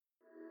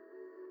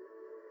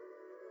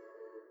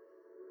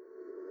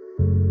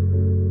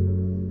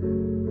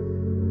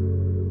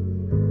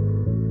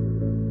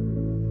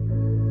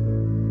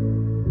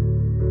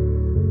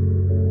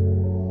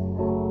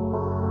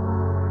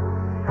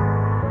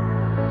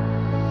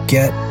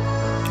Get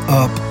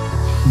Up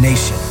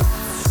Nation.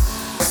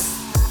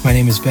 My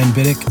name is Ben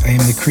Biddick. I am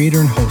the creator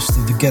and host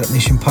of the Get Up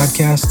Nation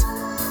podcast,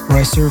 where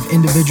I serve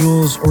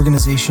individuals,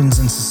 organizations,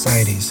 and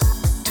societies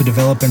to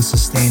develop and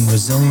sustain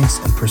resilience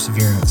and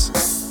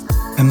perseverance.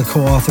 I'm the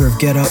co-author of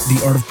Get Up,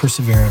 The Art of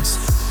Perseverance,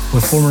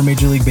 with former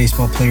Major League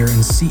Baseball player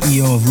and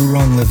CEO of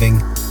Luron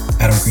Living,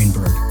 Adam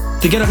Greenberg.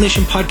 The Get Up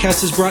Nation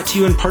podcast is brought to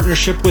you in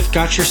partnership with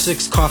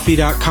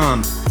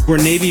GotYourSixCoffee.com, where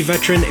Navy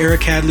veteran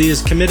Eric Hadley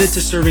is committed to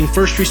serving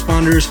first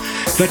responders,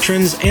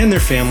 veterans, and their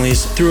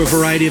families through a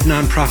variety of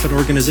nonprofit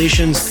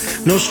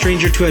organizations. No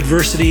stranger to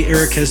adversity,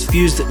 Eric has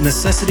fused the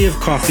necessity of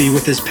coffee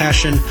with his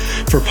passion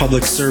for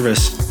public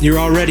service. You're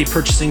already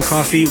purchasing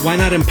coffee. Why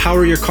not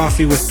empower your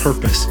coffee with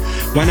purpose?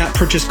 Why not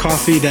purchase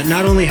coffee that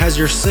not only has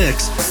your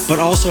six, but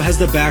also has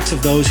the backs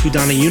of those who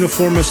don a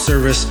uniform of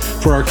service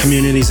for our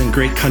communities and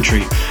great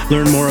country?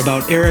 Learn more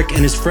about Eric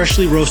and his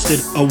freshly roasted,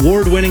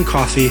 award-winning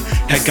coffee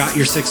at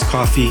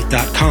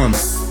GotYourSixCoffee.com.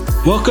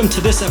 Welcome to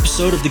this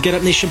episode of the Get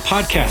Up Nation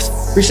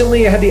podcast.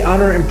 Recently, I had the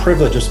honor and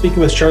privilege of speaking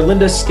with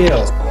Charlynda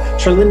Scales.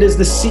 Charlynda is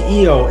the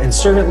CEO and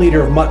servant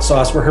leader of Mutt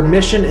Sauce, where her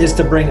mission is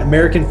to bring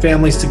American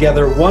families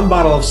together one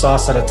bottle of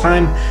sauce at a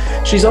time.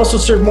 She's also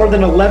served more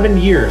than 11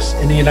 years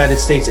in the United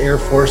States Air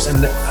Force,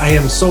 and I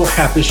am so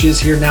happy she is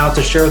here now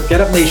to share with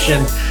Get Up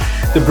Nation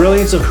the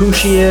brilliance of who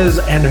she is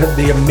and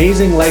the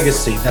amazing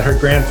legacy that her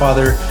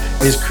grandfather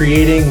is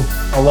creating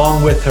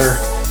along with her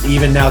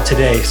even now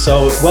today.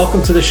 So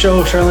welcome to the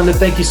show, Charlynda.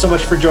 Thank you so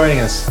much for joining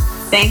us.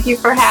 Thank you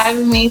for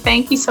having me.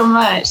 Thank you so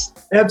much.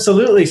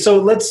 Absolutely.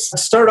 So let's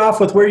start off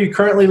with where you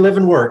currently live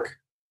and work.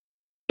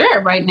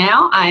 Sure. Right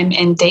now, I'm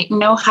in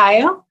Dayton,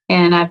 Ohio,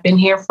 and I've been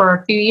here for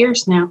a few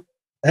years now.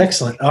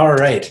 Excellent. All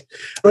right.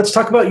 Let's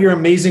talk about your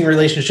amazing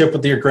relationship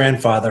with your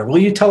grandfather. Will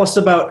you tell us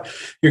about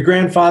your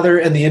grandfather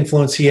and the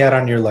influence he had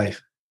on your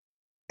life?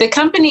 The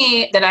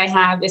company that I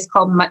have is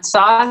called Mutt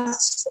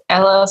Sauce,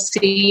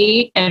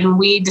 LLC, and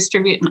we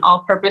distribute an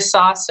all-purpose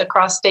sauce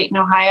across Dayton,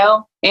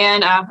 Ohio,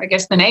 and I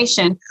guess the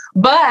nation.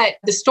 But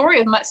the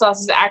story of Mutt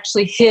Sauce is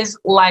actually his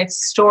life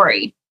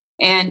story.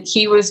 And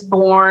he was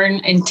born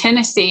in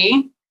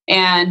Tennessee,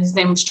 and his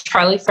name was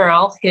Charlie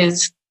Farrell.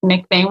 His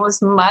nickname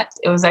was Mutt.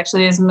 It was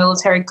actually his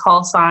military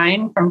call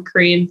sign from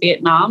Korea and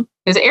Vietnam.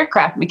 He was an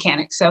aircraft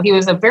mechanic. So he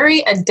was a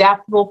very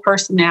adaptable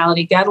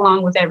personality, got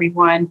along with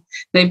everyone.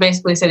 They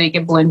basically said he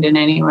could blend in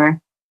anywhere.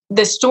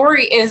 The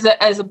story is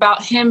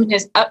about him and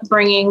his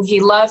upbringing. He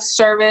loved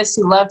service,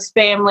 he loved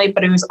family,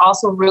 but he was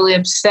also really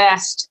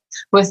obsessed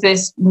with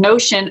this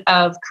notion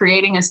of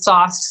creating a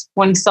sauce,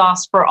 one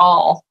sauce for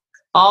all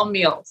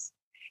meals.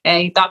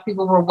 And he thought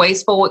people were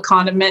wasteful with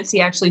condiments.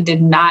 He actually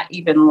did not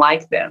even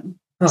like them.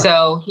 Huh.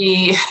 So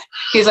he's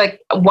like,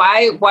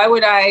 why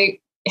would I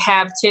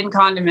have 10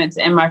 condiments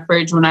in my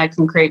fridge when I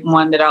can create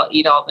one that I'll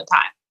eat all the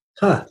time?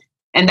 Huh.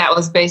 And that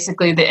was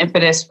basically the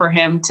impetus for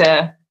him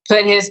to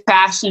put his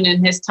passion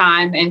and his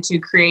time into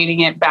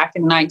creating it back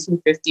in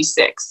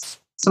 1956.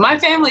 So my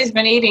family's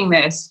been eating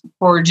this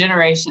for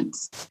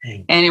generations.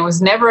 Dang. And it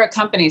was never a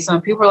company. So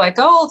when people were like,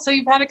 oh, so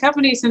you've had a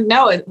company? So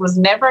no, it was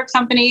never a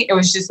company. It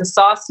was just a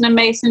sauce in a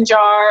mason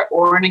jar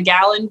or in a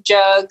gallon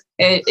jug.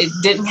 It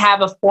didn't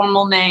have a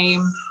formal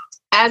name.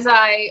 As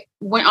I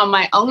went on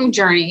my own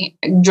journey,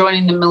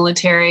 joining the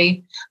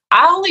military,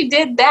 I only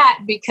did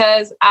that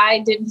because I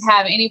didn't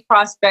have any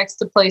prospects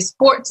to play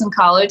sports in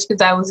college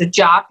because I was a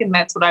jock and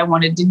that's what I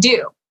wanted to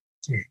do.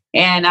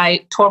 And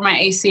I tore my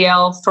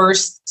ACL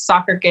first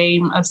soccer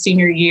game of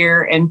senior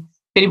year. And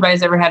if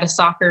anybody's ever had a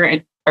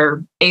soccer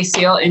or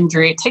ACL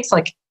injury, it takes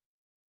like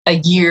a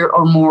year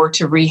or more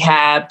to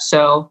rehab.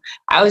 So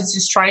I was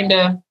just trying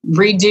to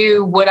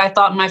redo what I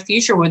thought my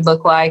future would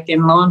look like.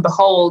 And lo and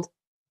behold,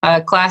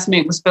 a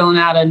classmate was filling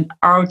out an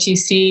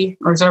ROTC,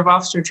 Reserve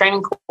Officer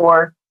Training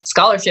Corps,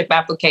 scholarship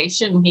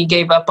application. He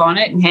gave up on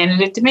it and handed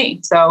it to me.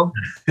 So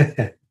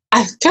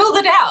I filled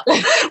it out.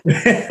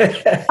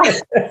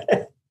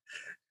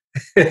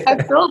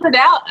 I filled it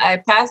out.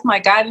 I passed my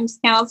guidance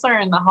counselor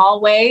in the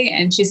hallway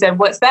and she said,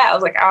 what's that? I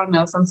was like, I don't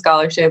know, some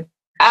scholarship.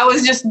 I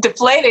was just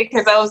deflated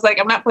because I was like,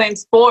 I'm not playing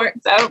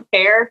sports. I don't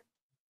care.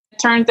 It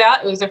turns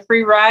out it was a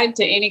free ride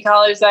to any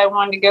college that I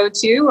wanted to go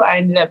to. I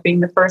ended up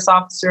being the first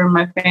officer in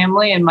my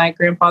family and my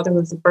grandfather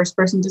was the first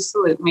person to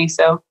salute me.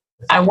 So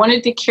I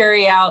wanted to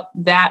carry out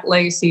that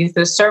legacy.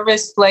 The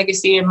service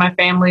legacy in my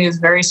family is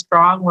very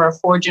strong. We're a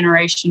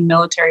 4-generation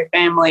military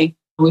family.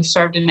 We've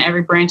served in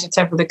every branch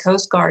except for the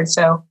Coast Guard.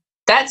 So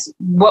that's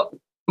what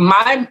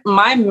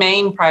my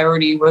main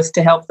priority was,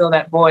 to help fill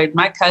that void.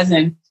 My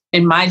cousin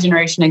in my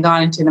generation had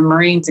gone into the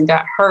Marines and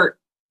got hurt.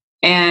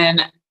 And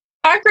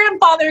our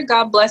grandfather,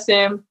 God bless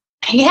him,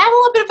 he had a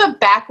little bit of a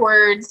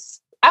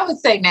backwards, I would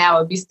say now it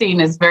would be seen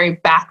as very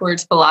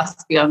backwards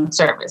philosophy on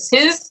service.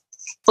 His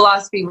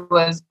philosophy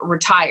was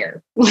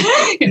retire.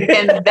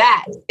 And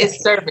that is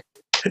service.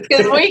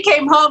 Because when he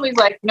came home, he's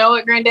like, you know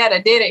what, Granddad, I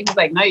did it. He's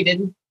like, no, you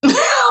didn't.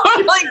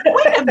 I'm like,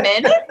 wait a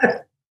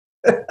minute.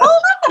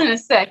 Hold on a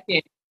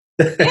second.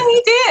 Yeah,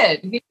 he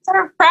did. He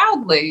served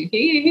proudly.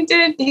 He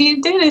did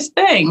his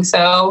thing.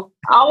 So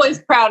always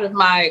proud of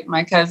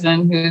my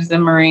cousin who's a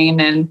Marine,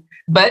 and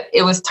but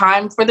it was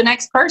time for the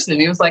next person.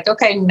 It was like,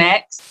 okay,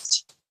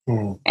 next.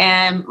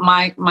 And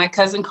my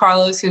cousin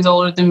Carlos, who's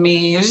older than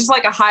me, it was just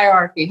like a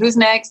hierarchy. Who's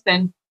next?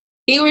 And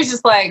he was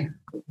just like,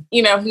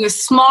 he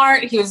was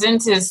smart. He was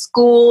into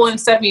school and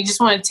stuff. You just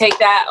want to take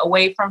that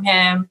away from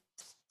him.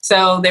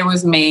 So there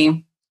was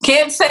me.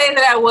 Can't say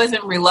that I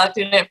wasn't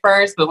reluctant at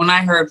first, but when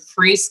I heard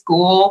free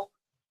school,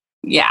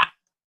 yeah.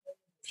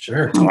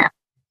 Sure. Yeah.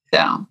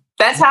 So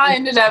that's how I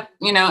ended up,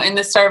 in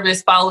the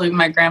service following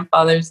my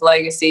grandfather's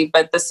legacy.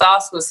 But the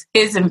sauce was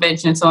his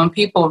invention. So when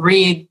people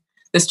read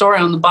the story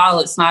on the bottle,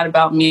 it's not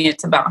about me,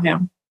 it's about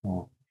him.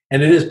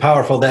 And it is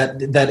powerful,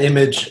 that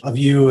image of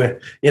you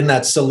in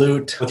that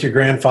salute with your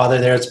grandfather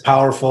there. It's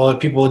powerful.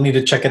 People need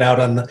to check it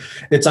out.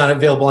 It's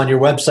available on your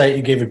website.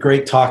 You gave a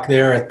great talk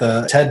there at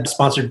the TED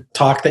sponsored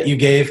talk that you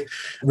gave.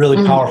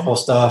 Really powerful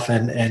stuff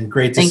and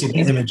great to see the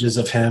images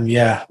of him,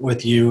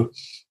 with you.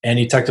 And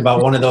you talked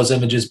about one of those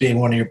images being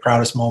one of your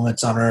proudest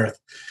moments on earth,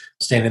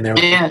 standing there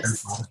with your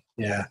grandfather.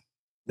 Yeah,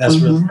 that's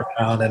really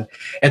profound.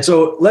 And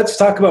so let's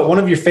talk about one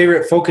of your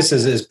favorite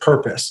focuses is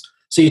purpose.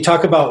 So you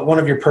talk about one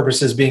of your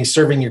purposes being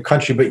serving your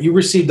country, but you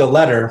received a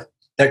letter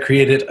that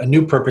created a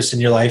new purpose in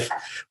your life.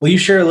 Will you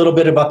share a little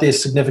bit about the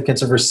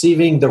significance of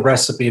receiving the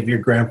recipe of your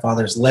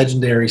grandfather's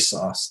legendary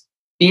sauce?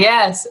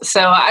 Yes.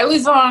 So I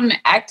was on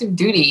active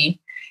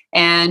duty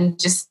and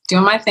just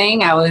doing my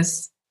thing. I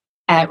was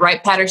at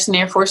Wright-Patterson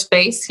Air Force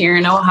Base here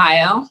in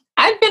Ohio.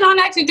 I'd been on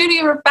active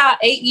duty for about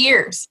 8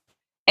 years.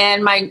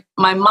 And my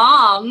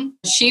mom,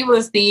 she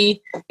was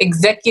the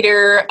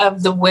executor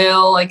of the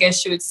will, I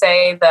guess you would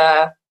say,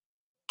 the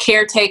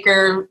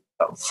caretaker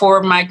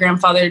for my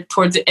grandfather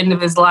towards the end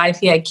of his life.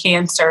 He had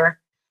cancer.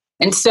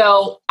 And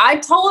so I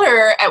told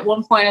her at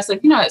one point, I was like,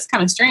 it's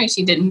kind of strange.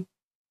 He didn't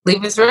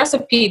leave his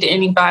recipe to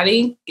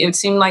anybody. It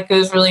seemed like it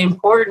was really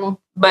important.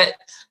 But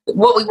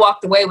what we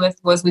walked away with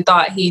was we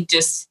thought he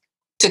just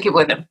took it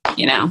with him,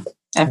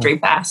 after he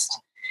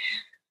passed.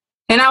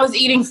 And I was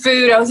eating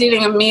food. I was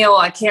eating a meal.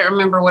 I can't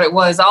remember what it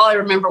was. All I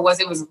remember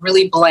was it was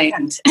really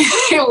bland.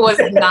 It was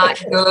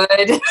not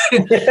good.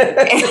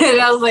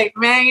 And I was like,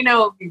 man,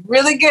 be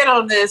really good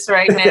on this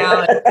right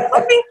now.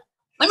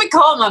 Let me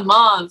call my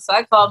mom. So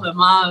I called my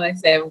mom. I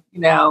said,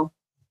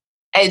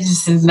 it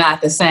just is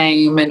not the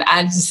same. And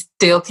I just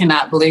still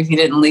cannot believe he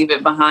didn't leave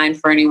it behind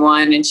for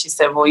anyone. And she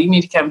said, well, you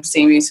need to come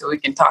see me so we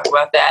can talk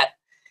about that.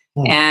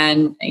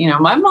 And,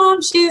 my mom,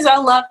 I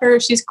love her.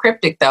 She's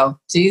cryptic though.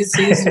 She's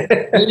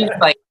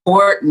like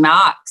Fort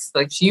Knox.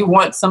 Like she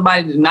wants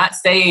somebody to not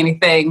say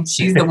anything.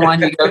 She's the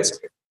one you go to.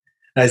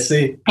 I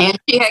see. And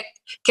she had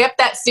kept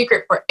that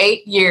secret for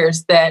 8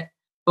 years that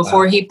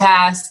before he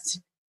passed,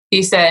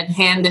 he said,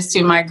 hand this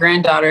to my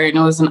granddaughter. And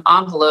it was an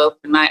envelope.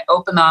 And I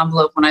opened the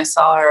envelope when I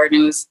saw her and it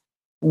was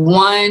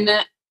one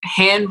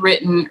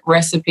handwritten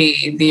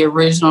recipe, the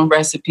original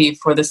recipe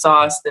for the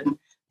sauce. And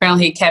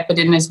apparently he kept it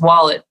in his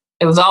wallet.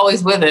 It was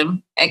always with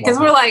him because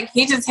we're like,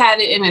 he just had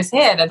it in his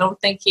head. I don't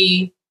think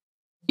he,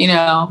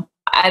 I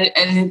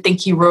didn't think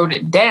he wrote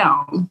it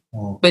down,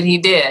 but he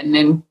did. And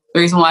then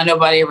the reason why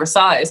nobody ever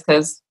saw it is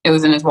because it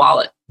was in his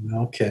wallet.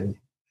 No kidding.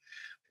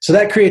 So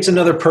that creates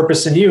another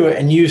purpose in you.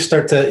 And you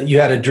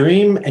had a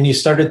dream and you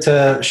started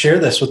to share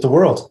this with the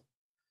world.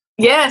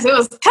 Yes, it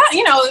was kind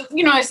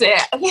of, I said,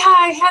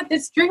 I had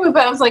this dream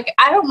about it. I was like,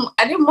 I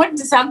didn't want it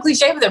to sound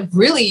cliche, but that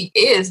really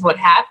is what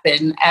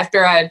happened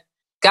after I'd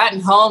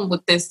gotten home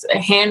with this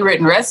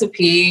handwritten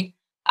recipe.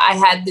 I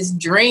had this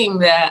dream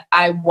that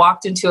I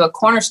walked into a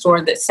corner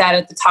store that sat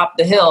at the top of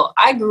the hill.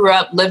 I grew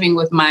up living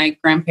with my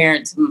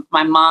grandparents.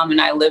 My mom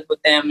and I lived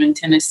with them in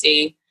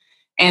Tennessee.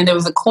 And there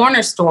was a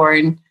corner store.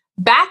 And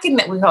back in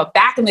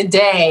the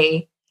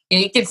day,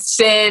 you could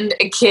send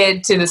a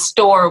kid to the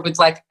store with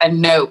like a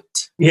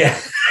note. Yeah.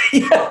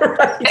 Yeah,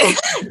 right.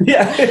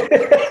 Yeah.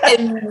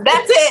 And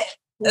that's it.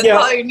 That's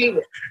all you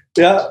needed.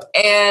 Yeah.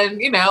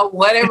 And,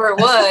 whatever it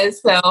was.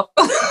 So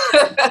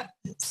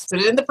put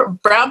it in the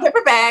brown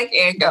paper bag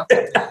and go.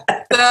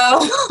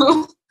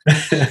 So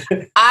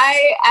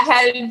I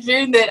had a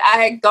dream that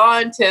I had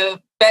gone to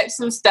fetch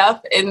some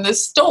stuff in the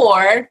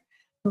store,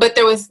 but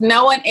there was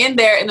no one in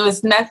there and there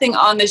was nothing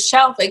on the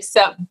shelf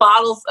except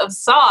bottles of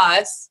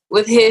sauce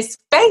with his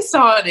face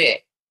on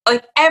it.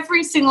 Like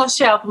every single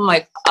shelf, I'm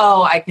like,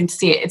 oh, I can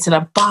see it. It's in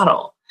a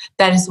bottle.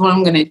 That is what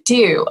I'm going to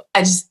do. I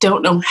just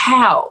don't know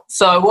how.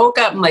 So I woke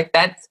up and like,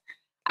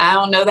 I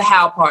don't know the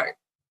how part,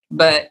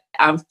 but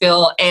I'm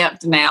feel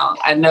amped now.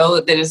 I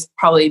know that it's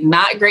probably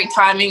not great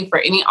timing for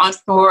any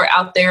entrepreneur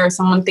out there or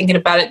someone thinking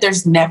about it.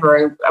 There's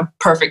never a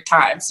perfect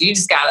time. So you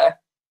just got to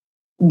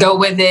go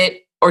with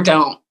it or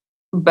don't.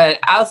 But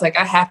I was like,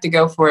 I have to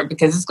go for it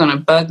because it's going to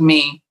bug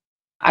me.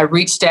 I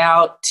reached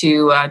out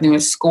to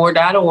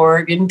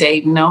score.org in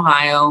Dayton,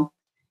 Ohio.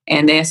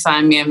 And they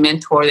assigned me a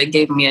mentor. They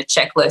gave me a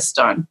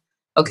checklist on,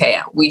 okay,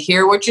 we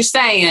hear what you're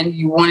saying.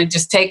 You want to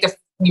just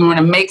you want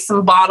to make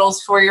some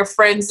bottles for your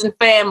friends and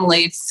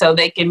family so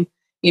they can,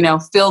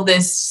 feel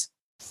this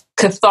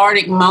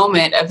cathartic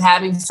moment of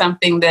having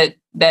something that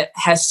that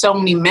has so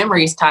many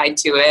memories tied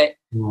to it.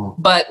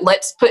 But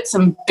let's put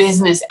some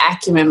business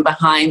acumen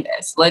behind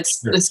this.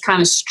 Let's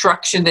kind of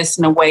structure this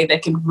in a way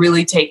that can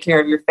really take care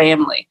of your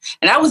family.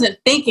 And I wasn't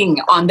thinking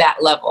on that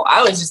level.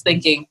 I was just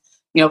thinking,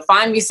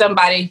 find me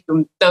somebody who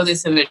can throw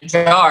this in a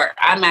jar.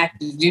 I'm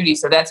active duty,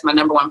 so that's my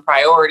number one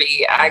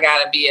priority. I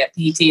got to be at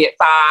PT at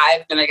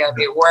 5, then I got to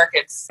be at work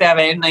at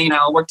 7,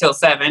 work till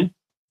 7.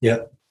 Yeah.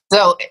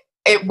 So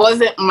it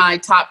wasn't my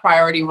top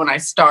priority when I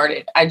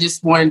started. I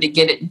just wanted to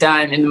get it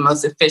done in the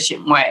most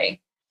efficient way.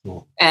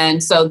 Cool.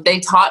 And so they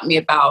taught me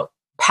about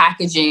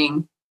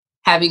packaging,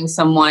 having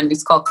someone,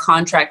 it's called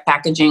contract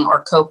packaging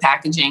or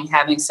co-packaging,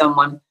 having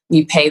someone,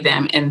 you pay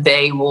them and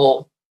they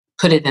will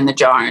put it in the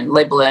jar and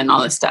label it and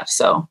all this stuff.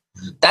 So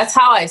that's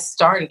how I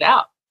started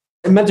out.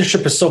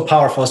 Mentorship is so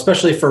powerful,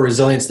 especially for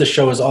resilience. This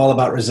show is all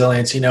about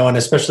resilience, and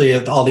especially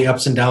with all the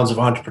ups and downs of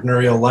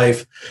entrepreneurial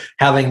life,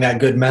 having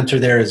that good mentor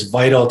there is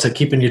vital to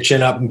keeping your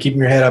chin up and keeping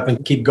your head up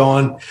and keep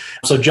going.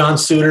 So John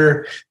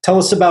Suter, tell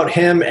us about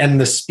him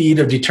and the speed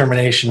of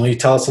determination. Will you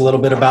tell us a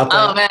little bit about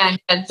that? Oh man,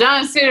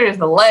 John Suter is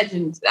a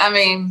legend. I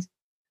mean,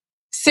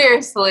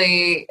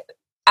 seriously,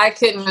 I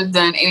couldn't have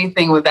done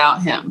anything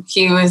without him.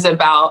 He was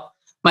about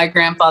my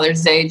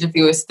grandfather's age if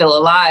he was still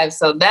alive.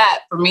 So that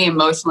for me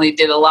emotionally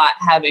did a lot,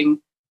 having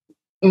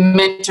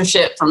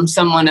mentorship from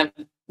someone of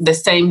the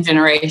same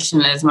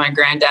generation as my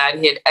granddad.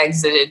 He had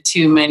exited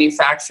 2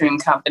 manufacturing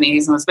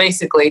companies and was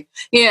basically,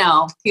 he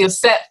was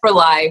set for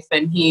life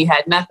and he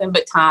had nothing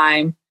but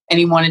time and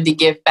he wanted to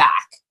give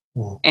back.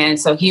 And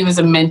so he was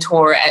a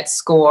mentor at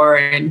SCORE,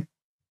 and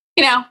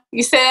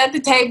you sit at the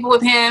table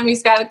with him,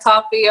 he's got a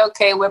coffee,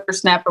 okay,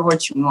 whippersnapper,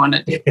 what you want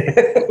to do?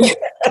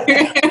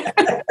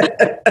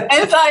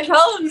 And so I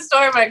told him the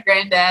story of my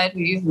granddad,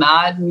 and he's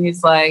nodding,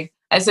 he's like,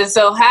 I said,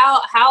 so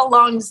how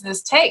long does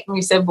this take? And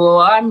he said, well,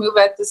 I move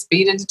at the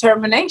speed of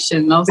determination.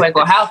 And I was like,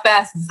 well, how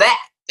fast is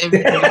that?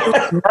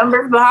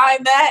 Numbers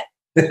behind that?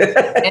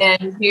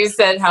 And he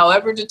said,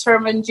 however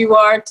determined you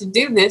are to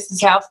do this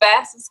is how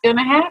fast it's going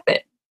to happen.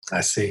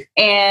 I see.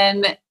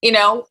 And,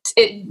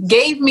 it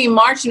gave me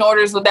marching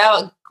orders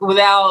without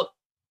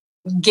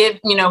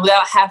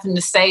having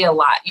to say a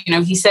lot.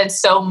 He said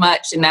so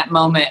much in that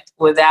moment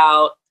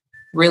without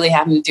really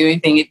having to do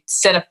anything. It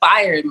set a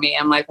fire in me.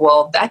 I'm like,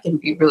 well, that can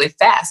be really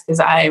fast because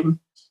I'm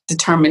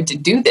determined to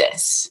do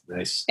this.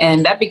 Nice.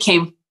 And that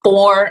became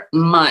 4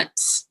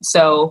 months.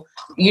 So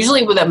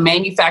usually with a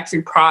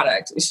manufactured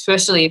product,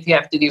 especially if you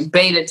have to do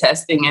beta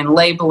testing and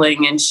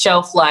labeling and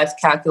shelf life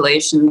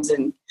calculations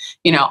and,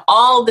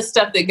 all the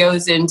stuff that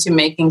goes into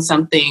making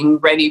something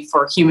ready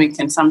for human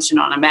consumption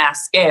on a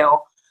mass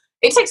scale,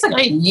 it takes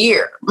like a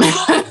year.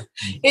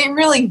 It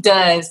really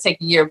does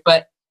take a year.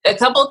 But a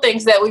couple of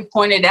things that we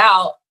pointed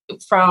out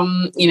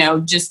from,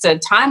 just a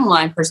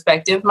timeline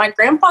perspective, my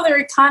grandfather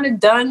had kind of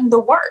done the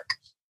work.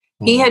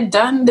 He had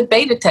done the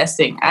beta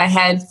testing. I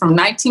had from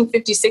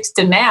 1956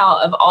 to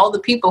now of all the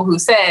people who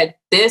said,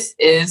 this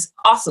is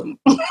awesome.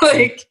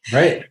 Right.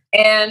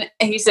 And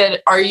he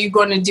said, are you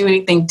going to do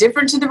anything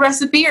different to the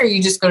recipe? Or are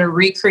you just going to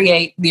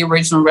recreate the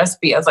original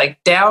recipe? I was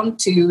like, down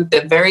to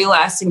the very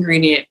last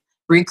ingredient,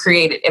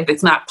 recreate it. If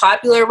it's not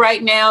popular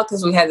right now,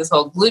 because we had this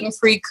whole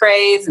gluten-free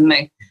craze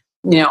and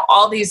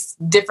all these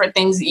different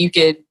things that you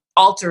could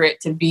alter it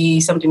to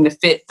be something to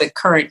fit the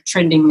current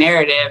trending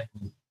narrative.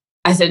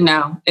 I said,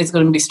 no, it's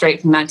going to be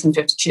straight from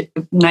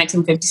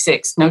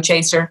 1956. No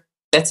chaser.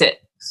 That's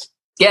it.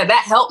 Yeah,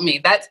 that helped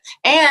me.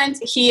 And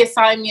he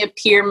assigned me a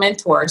peer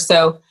mentor.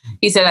 So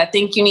he said, I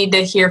think you need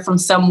to hear from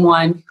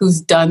someone who's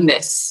done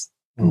this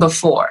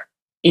before.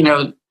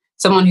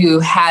 Someone who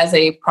has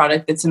a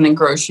product that's in the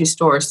grocery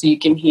store so you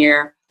can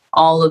hear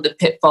all of the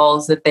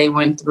pitfalls that they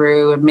went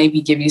through and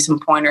maybe give you some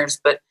pointers.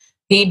 But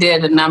he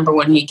did a number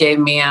when he gave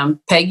me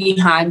Peggy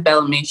Hine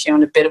Bellamy. She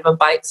owned a bit of a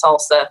bite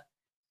salsa.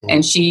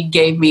 And she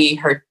gave me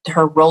her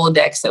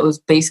Rolodex that was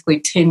basically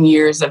 10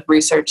 years of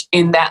research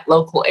in that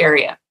local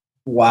area.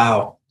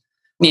 Wow.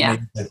 Yeah.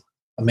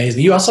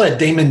 Amazing. You also had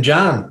Damon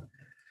John.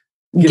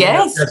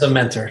 Yes. As a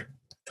mentor.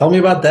 Tell me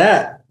about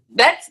that.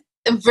 That's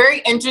a very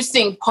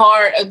interesting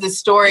part of the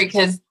story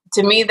because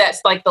to me, that's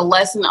like the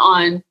lesson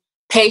on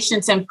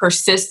patience and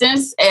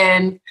persistence.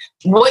 And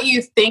what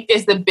you think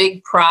is the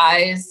big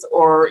prize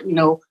or,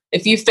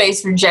 if you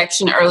face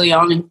rejection early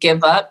on and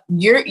give up,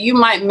 you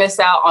might miss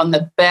out on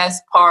the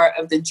best part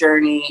of the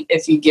journey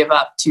if you give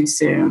up too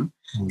soon.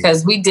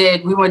 Because we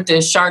went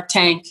to Shark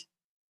Tank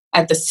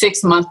at the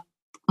 6-month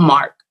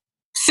mark.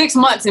 6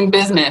 months in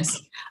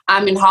business.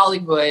 I'm in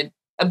Hollywood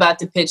about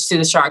to pitch to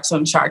the sharks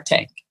on Shark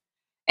Tank.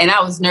 And I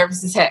was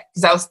nervous as heck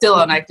because I was still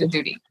on active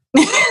duty.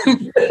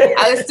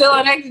 I was still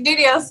on active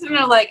duty. I was sitting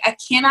there like, I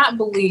cannot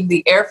believe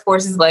the Air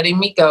Force is letting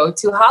me go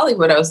to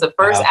Hollywood. I was the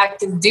first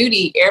active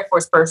duty Air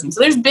Force person.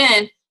 So you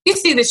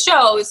see the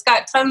show, it's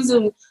got tons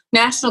of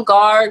National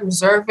Guard,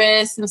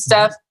 reservists and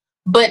stuff,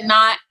 but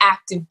not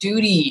active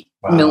duty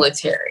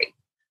military.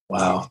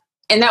 Wow.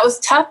 And that was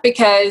tough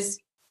because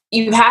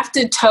you have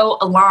to toe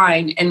a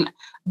line. And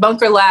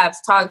Bunker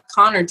Labs, Todd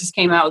Connor just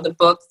came out with the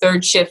book,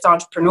 Third Shift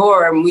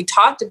Entrepreneur. And we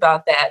talked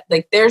about that.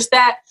 Like there's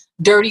that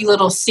dirty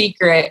little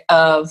secret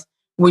of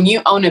when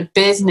you own a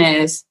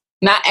business,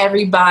 not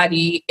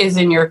everybody is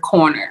in your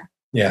corner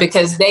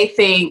because they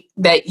think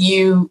that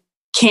you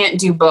can't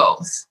do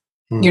both.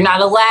 You're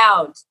not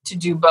allowed to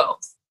do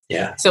both.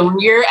 Yeah. So when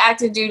you're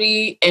active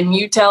duty and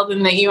you tell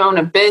them that you own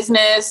a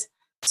business,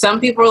 some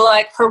people are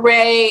like,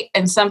 hooray.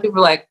 And some people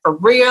are like, for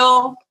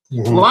real?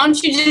 Why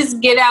don't you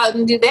just get out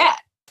and do that?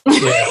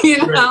 Yeah,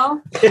 you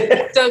know?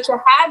 So to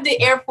have the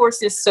Air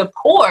Force's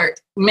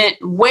support meant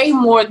way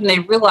more than they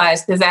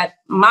realized, because at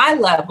my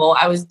level,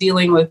 I was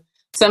dealing with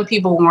some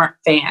people who weren't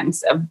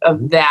fans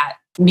of that,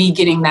 me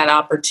getting that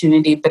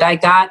opportunity. But I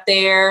got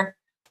there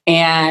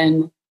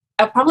and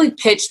I probably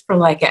pitched for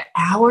like an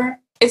hour.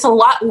 It's a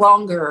lot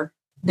longer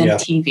than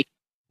TV.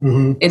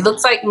 It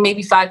looks like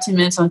maybe 5-10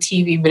 minutes on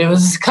TV, but it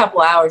was a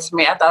couple hours for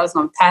me. I thought I was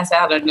going to pass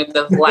out under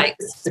those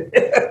lights.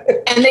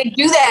 And they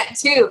do that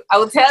too. I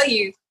will tell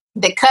you,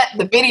 they cut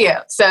the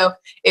video. So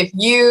if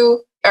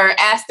you are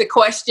asked a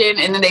question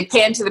and then they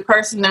pan to the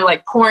person, they're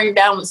like pouring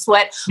down with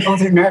sweat. Oh,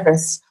 they're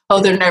nervous.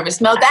 Oh, they're nervous.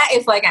 No, that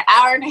is like an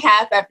hour and a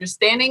half after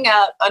standing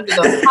up under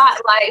those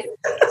hot lights,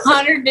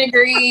 100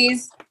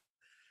 degrees.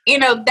 You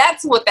know,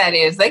 that's what that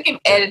is. They can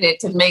edit it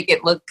to make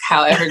it look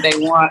however they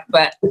want.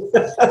 But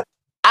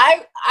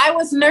I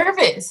was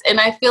nervous, and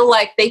I feel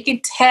like they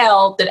could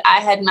tell that I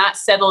had not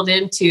settled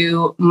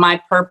into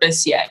my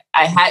purpose yet.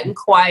 I hadn't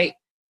quite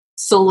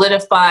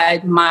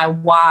solidified my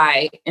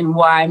why and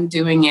why I'm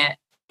doing it.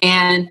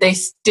 And they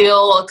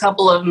still, a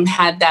couple of them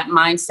had that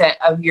mindset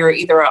of you're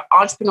either an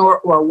entrepreneur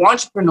or a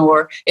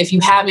wantrepreneur if you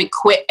haven't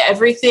quit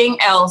everything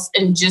else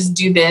and just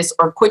do this,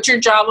 or quit your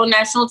job on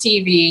national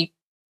TV,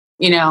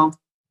 you know.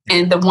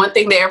 And the one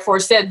thing the Air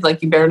Force said,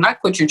 like, you better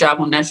not quit your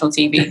job on national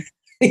TV.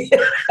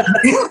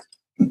 You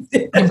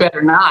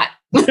better not.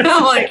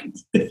 I'm like,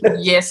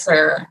 yes,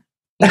 sir.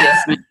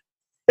 Yes, ma'am.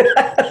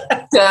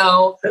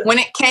 So when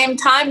it came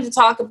time to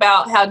talk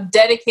about how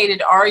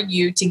dedicated are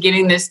you to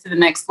getting this to the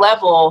next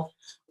level,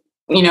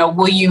 you know,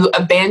 will you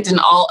abandon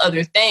all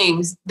other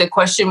things? The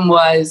question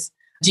was,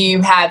 do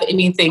you have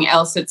anything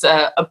else that's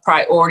a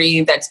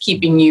priority that's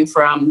keeping you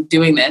from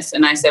doing this?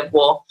 And I said,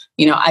 well,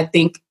 you know, I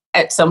think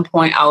at some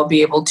point I'll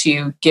be able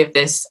to give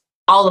this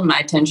all of my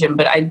attention,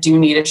 but I do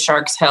need a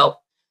shark's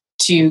help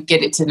to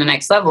get it to the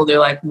next level. They're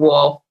like,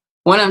 well,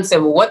 one of them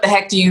said, well, what the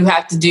heck do you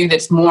have to do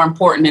that's more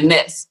important than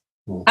this?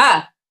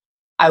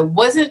 I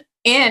wasn't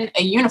in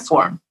a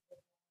uniform.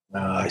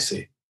 I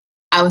see.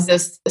 I was a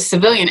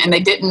civilian, and they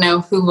didn't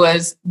know who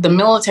was the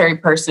military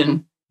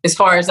person as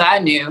far as I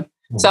knew.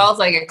 So I was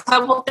like, a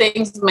couple of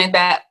things made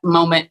that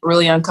moment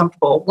really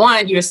uncomfortable.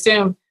 One, you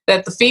assume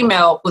that the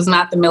female was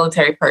not the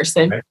military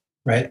person.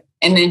 Right.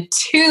 And then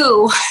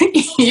two,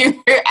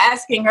 you're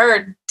asking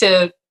her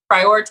to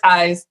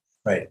prioritize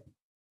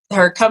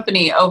her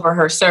company over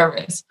her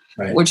service,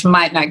 which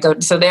might not go.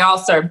 So they all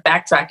start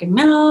backtracking.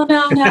 No.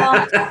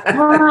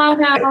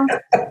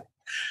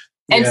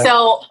 And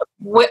so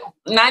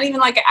not even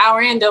like an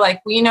hour in, they're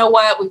like, well, you know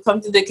what? We've come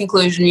to the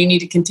conclusion you need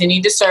to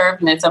continue to serve.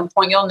 And at some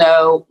point you'll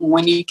know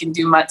when you can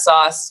do mud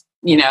sauce,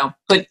 you know,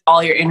 put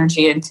all your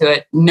energy into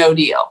it. No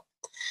deal.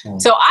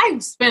 So I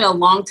spent a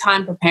long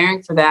time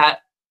preparing for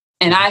that.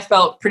 And I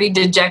felt pretty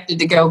dejected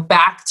to go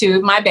back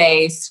to my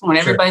base when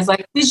everybody's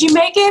like, did you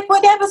make it?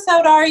 What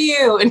episode are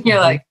you? And you're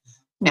like,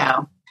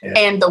 no. Yeah.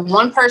 And the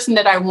one person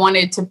that I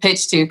wanted to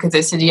pitch to, because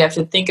they said you have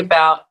to think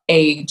about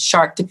a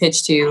shark to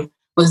pitch to,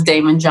 was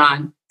Damon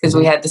John, because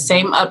we had the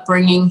same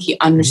upbringing. He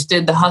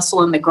understood the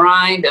hustle and the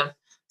grind of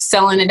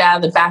selling it out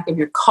of the back of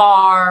your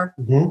car.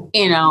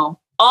 You know,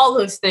 all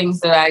those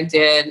things that I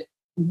did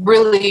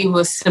really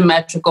was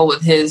symmetrical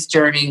with his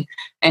journey.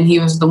 And he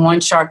was the one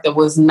shark that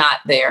was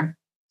not there.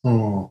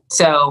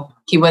 So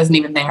he wasn't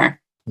even there.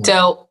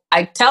 So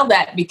I tell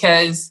that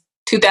because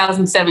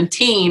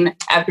 2017,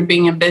 after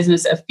being in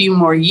business a few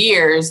more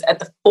years, at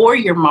the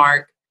 4-year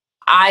mark,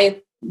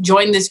 I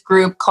joined this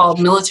group called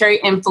Military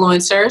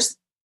Influencers.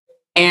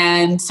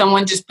 And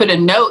someone just put a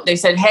note. They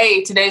said,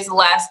 hey, today's the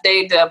last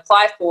day to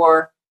apply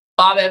for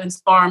Bob Evans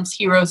Farms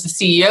Heroes to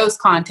CEOs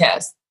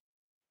contest.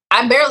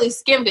 I barely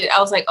skimmed it. I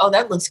was like, oh,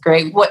 that looks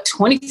great. What,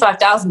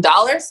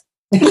 $25,000?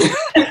 So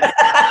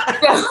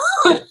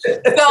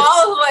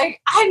I was like,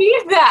 I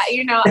need that,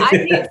 you know, so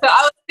I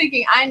was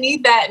thinking I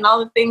need that and all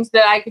the things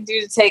that I could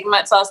do to take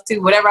mud sauce to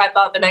whatever I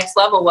thought the next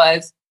level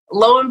was.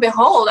 Lo and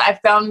behold, I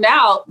found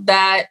out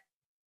that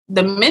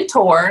the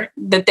mentor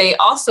that they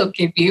also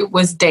give you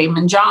was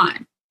Damon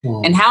John.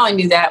 And how I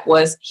knew that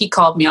was he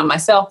called me on my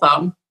cell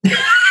phone.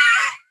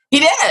 He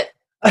did.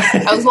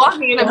 I was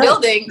walking in a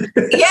building.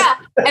 Yeah.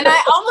 And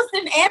I almost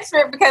didn't answer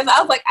it because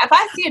I was like, if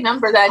I see a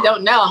number that I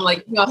don't know, I'm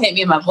like, you're going to hit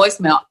me in my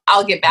voicemail.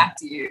 I'll get back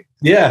to you.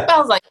 Yeah. But I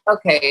was like,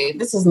 okay,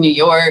 this is New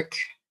York.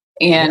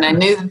 And I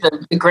knew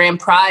that the grand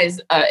prize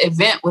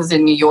event was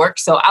in New York.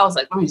 So I was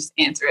like, let me just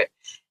answer it.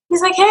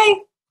 He's like,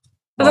 hey.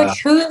 I was like,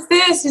 who is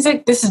this? He's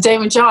like, this is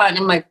Damon John.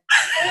 I'm like,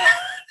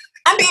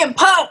 I'm being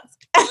punked.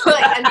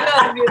 Like, I knew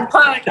I was being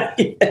punked.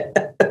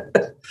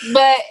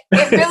 But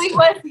it really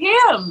was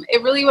him.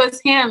 It really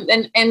was him.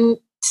 And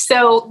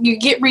so you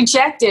get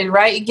rejected,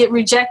 right? You get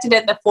rejected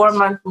at the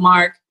 4-month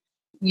mark.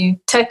 you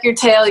tuck your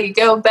tail, you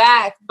go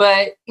back.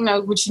 But,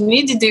 what you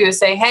need to do is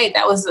say, hey,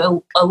 that was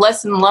a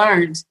lesson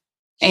learned.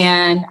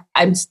 And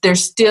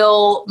there's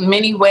still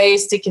many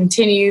ways to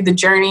continue the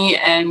journey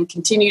and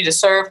continue to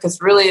serve, because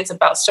really it's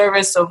about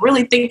service. So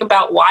really think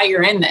about why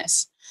you're in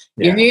this.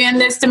 Yeah. Are you in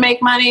this to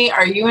make money?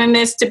 Are you in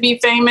this to be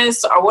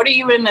famous? Or what are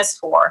you in this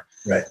for?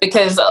 Right.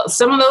 Because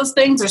some of those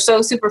things are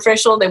so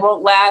superficial, they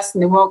won't last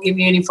and they won't give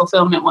you any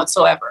fulfillment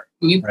whatsoever.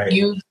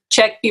 You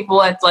check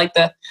people at like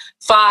the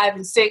 5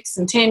 and 6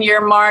 and 10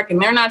 year mark,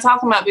 and they're not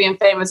talking about being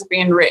famous or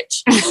being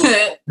rich.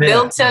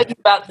 They'll tell you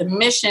about the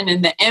mission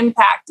and the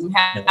impact and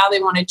how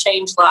they want to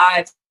change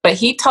lives. But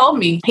he told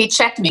me, he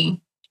checked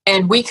me,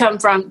 and we come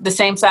from the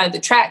same side of the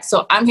track.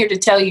 So I'm here to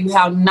tell you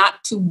how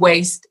not to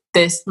waste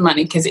this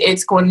money, because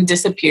it's going to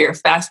disappear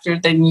faster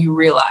than you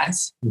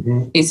realize.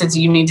 Mm-hmm. He says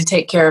you need to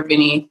take care of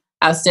any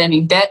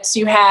outstanding debts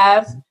you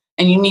have,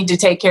 and you need to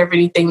take care of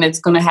anything that's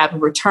going to have a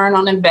return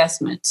on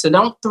investment. So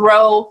don't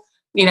throw,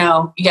 you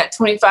got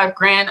 25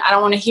 grand. I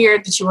don't want to hear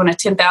that you want a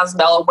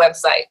 $10,000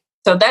 website.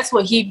 So that's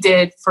what he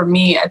did for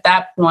me at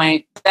that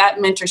point. That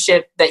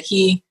mentorship that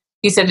he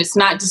said, it's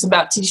not just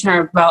about teaching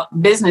her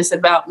about business,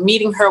 about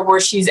meeting her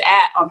where she's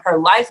at on her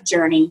life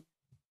journey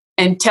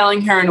and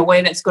telling her in a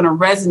way that's going to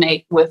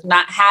resonate with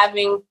not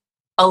having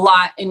a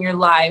lot in your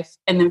life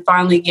and then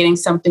finally getting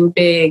something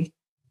big,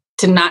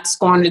 to not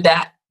squander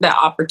that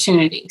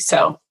opportunity.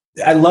 So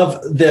I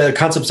love the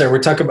concepts there.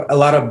 We're talking a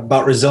lot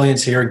about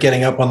resilience here,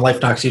 getting up when life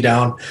knocks you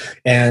down,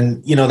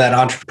 and that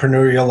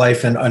entrepreneurial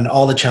life and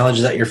all the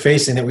challenges that you're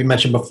facing that we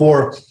mentioned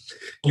before.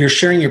 You're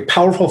sharing your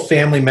powerful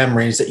family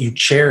memories that you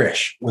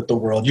cherish with the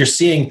world. You're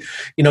seeing,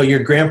 your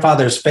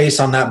grandfather's face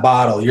on that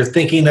bottle. You're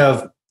thinking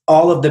of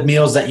all of the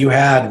meals that you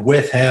had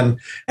with him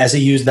as he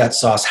used that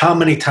sauce. How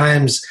many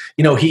times,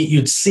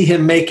 you'd see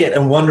him make it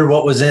and wonder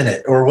what was in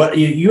it, or what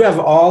you have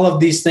all of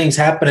these things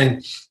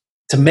happening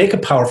to make a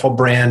powerful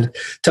brand,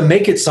 to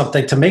make it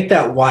something, to make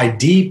that why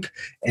deep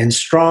and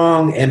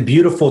strong and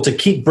beautiful, to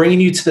keep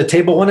bringing you to the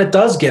table when it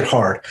does get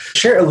hard.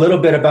 Share a little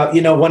bit about,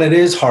 when it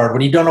is hard,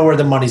 when you don't know where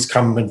the money's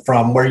coming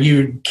from, where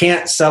you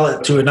can't sell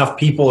it to enough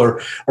people,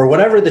 or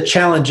whatever the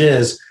challenge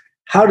is.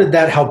 How did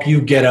that help you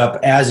get up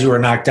as you were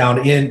knocked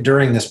down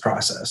during this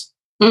process?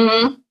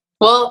 Mm-hmm.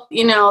 Well,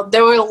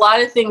 there were a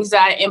lot of things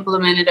that I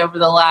implemented over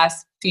the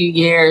last few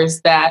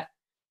years that,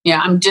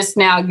 I'm just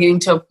now getting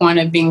to a point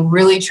of being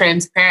really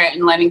transparent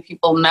and letting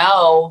people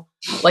know,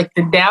 like,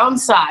 the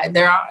downside.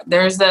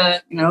 There's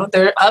there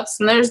are ups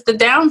and there's the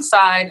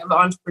downside of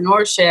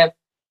entrepreneurship.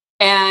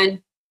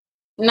 And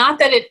not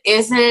that it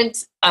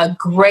isn't a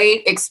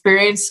great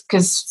experience,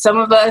 because some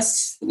of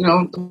us,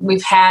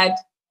 we've had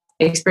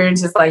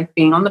experiences like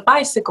being on the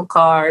bicycle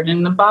card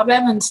and the Bob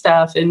Evans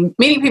stuff and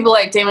meeting people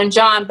like Damon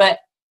John.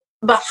 But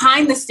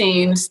behind the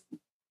scenes,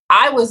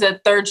 I was a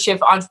third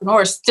shift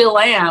entrepreneur, still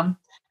am.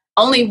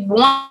 Only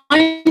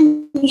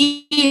 1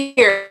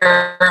 year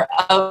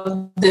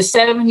of the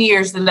 7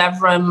 years that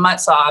I've run Mutt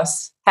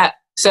Sauce.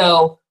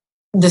 So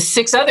the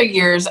 6 other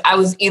years, I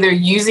was either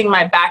using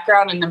my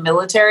background in the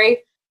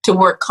military to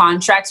work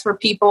contracts for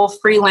people,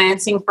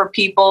 freelancing for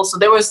people. So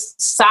there was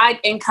side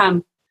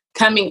income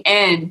coming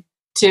in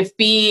to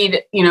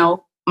feed,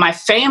 my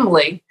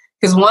family.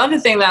 Because one of the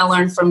things that I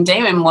learned from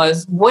Damon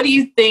was, what do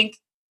you think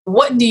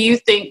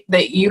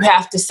that you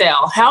have to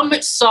sell? How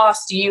much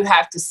sauce do you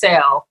have to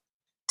sell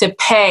to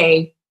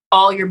pay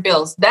all your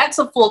bills? That's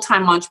a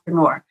full-time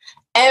entrepreneur.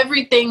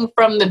 Everything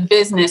from the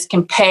business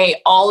can pay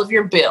all of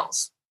your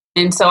bills.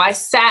 And so I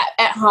sat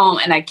at home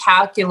and I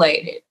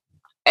calculated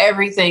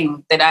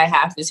everything that I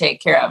have to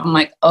take care of. I'm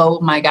like, oh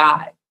my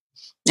God.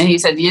 And he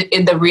said,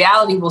 the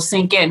reality will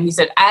sink in. He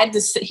said,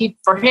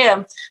 for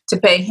him to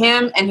pay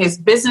him and his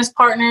business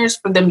partners,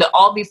 for them to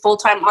all be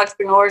full-time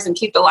entrepreneurs and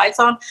keep the lights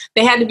on,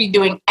 they had to be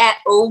doing at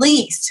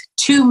least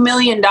 $2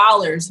 million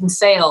in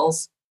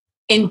sales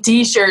in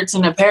T-shirts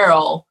and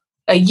apparel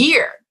a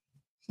year.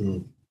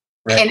 Right.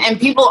 And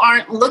people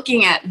aren't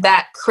looking at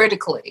that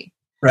critically.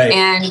 Right.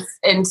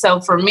 And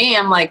so for me,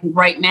 I'm like,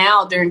 right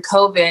now during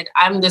COVID,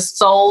 I'm the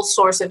sole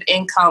source of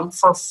income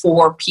for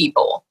 4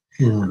 people.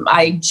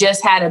 I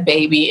just had a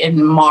baby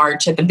in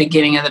March at the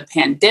beginning of the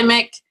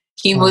pandemic.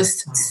 He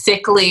was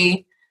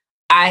sickly.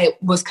 I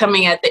was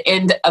coming at the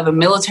end of a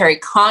military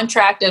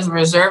contract as a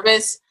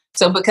reservist.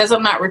 So because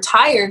I'm not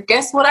retired,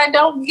 guess what I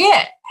don't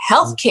get?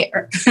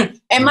 Healthcare.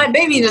 And my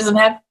baby doesn't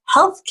have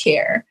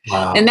healthcare.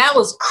 Wow. And that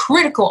was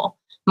critical.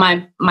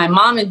 My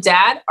mom and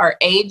dad are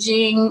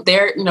aging.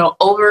 They're,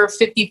 over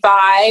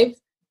 55,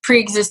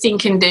 pre-existing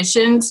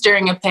conditions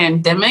during a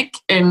pandemic.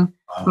 And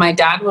my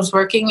dad was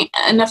working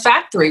in a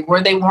factory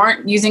where they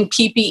weren't using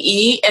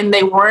PPE and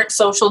they weren't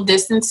social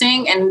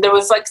distancing. And there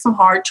was like some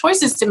hard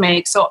choices to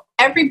make. So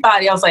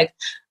everybody, I was like,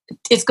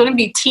 it's going to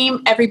be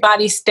team,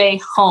 everybody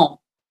stay home.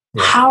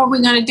 Yeah. How are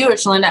we going to do it,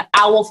 Charlynda?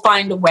 I will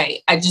find a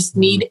way. I just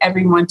need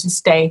everyone to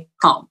stay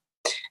home.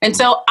 And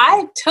so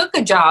I took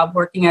a job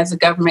working as a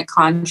government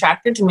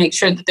contractor to make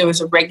sure that there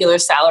was a regular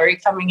salary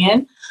coming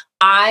in.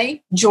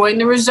 I joined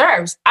the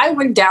reserves. I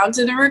went down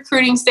to the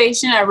recruiting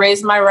station. I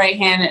raised my right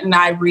hand and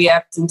I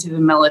re-upped into the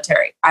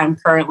military. I'm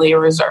currently a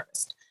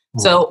reservist.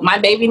 So my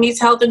baby needs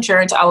health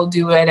insurance. I will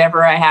do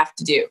whatever I have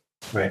to do.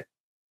 Right.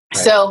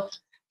 So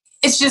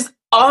it's just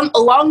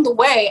along the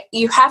way,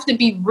 you have to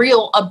be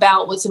real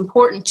about what's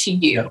important to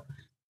you. Yep.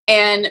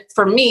 And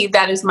for me,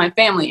 that is my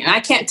family. And I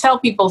can't tell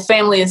people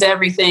family is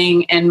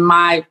everything and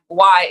my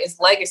why is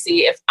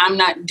legacy if I'm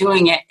not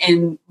doing it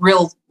in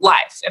real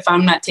life, if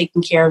I'm not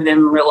taking care of them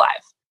in real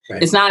life.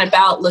 Right. It's not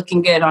about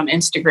looking good on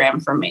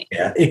Instagram for me.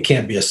 Yeah, it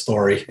can't be a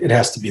story. It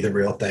has to be the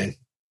real thing.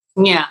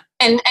 Yeah.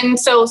 And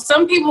so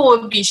some people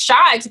would be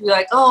shy to be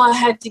like, oh, I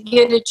had to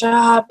get a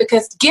job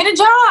because get a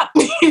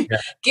job.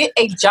 Get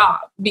a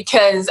job,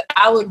 because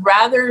I would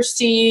rather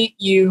see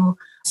you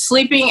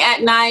sleeping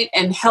at night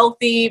and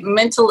healthy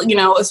mental,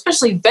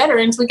 especially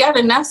veterans. We got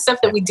enough stuff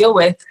that we deal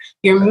with.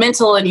 Your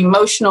mental and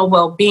emotional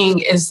well-being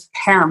is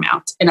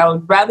paramount. And I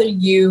would rather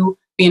you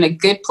be in a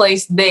good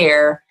place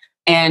there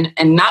and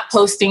not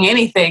posting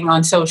anything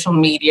on social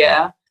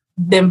media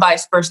than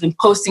vice versa, and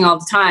posting all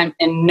the time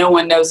and no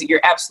one knows that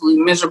you're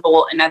absolutely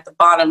miserable and at the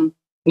bottom,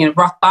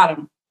 rock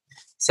bottom.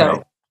 So,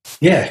 right.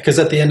 Yeah, because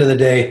at the end of the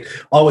day,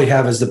 all we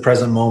have is the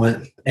present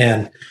moment.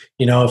 And,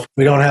 if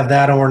we don't have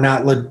that and we're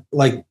not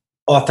like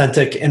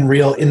authentic and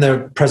real in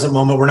the present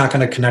moment, we're not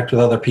going to connect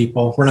with other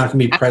people. We're not going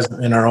to be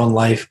present in our own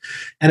life.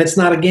 And it's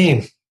not a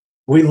game.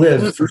 We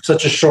live for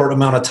such a short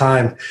amount of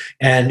time,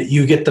 and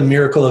you get the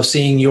miracle of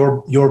seeing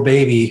your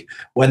baby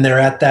when they're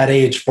at that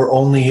age for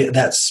only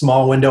that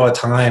small window of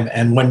time.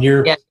 And when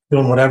you're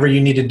doing whatever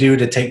you need to do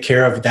to take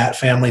care of that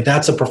family,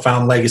 that's a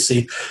profound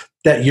legacy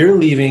that you're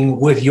leaving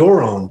with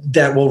your own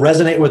that will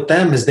resonate with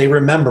them as they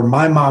remember,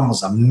 my mom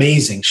was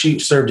amazing. She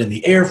served in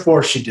the Air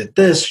Force. She did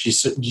this.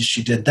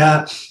 She did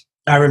that.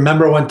 I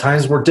remember when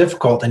times were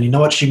difficult, and you know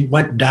what? She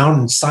went down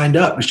and signed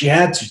up. She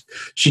had to.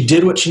 She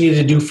did what she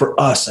needed to do for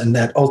us, and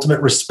that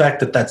ultimate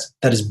respect that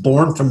is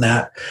born from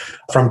that,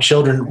 from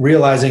children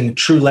realizing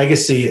true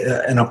legacy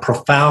and a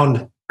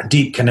profound,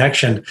 deep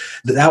connection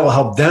that will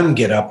help them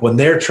get up when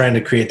they're trying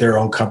to create their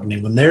own company,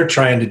 when they're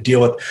trying to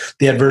deal with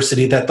the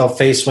adversity that they'll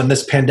face when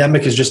this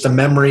pandemic is just a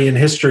memory in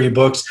history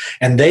books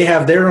and they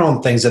have their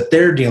own things that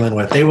they're dealing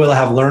with. They will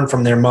have learned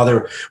from their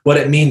mother what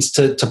it means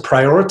to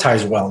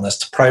prioritize wellness,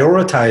 to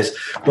prioritize,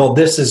 well,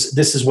 this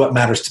is what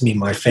matters to me,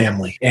 my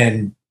family.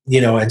 And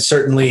and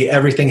certainly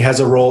everything has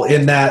a role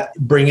in that,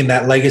 bringing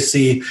that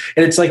legacy.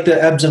 And it's like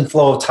the ebbs and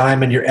flow of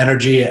time and your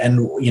energy.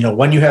 And,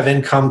 when you have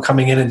income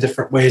coming in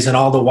different ways, and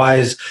all the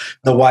wise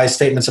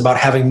statements about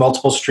having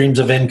multiple streams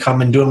of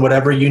income and doing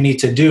whatever you need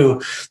to do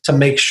to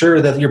make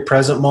sure that your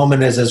present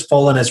moment is as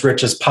full and as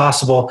rich as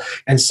possible.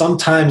 And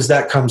sometimes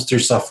that comes through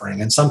suffering,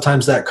 and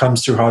sometimes that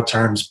comes through hard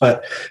times.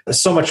 But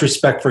so much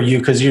respect for you,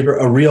 because you're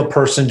a real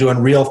person doing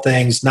real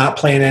things, not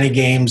playing any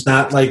games,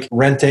 not like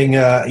renting,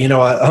 a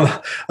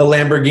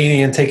Lamborghini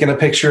and taking a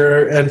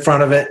picture in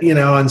front of it,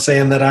 and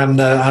saying that I'm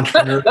the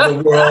entrepreneur of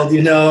the world,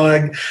 I'm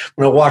going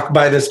to walk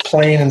by this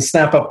plane and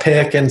snap a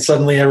pic and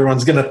suddenly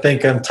everyone's going to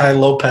think I'm Ty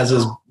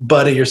Lopez's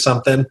buddy or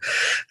something.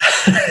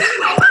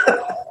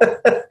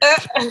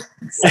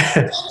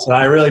 So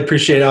I really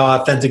appreciate how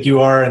authentic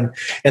you are and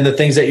the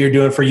things that you're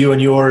doing for you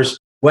and yours.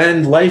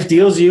 When life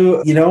deals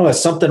you,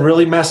 as something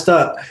really messed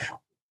up,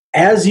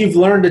 as you've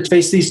learned to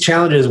face these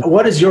challenges,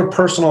 what is your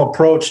personal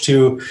approach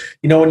to,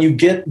 when you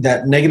get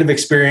that negative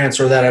experience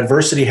or that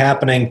adversity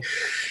happening,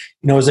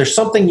 is there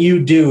something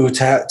you do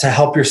to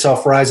help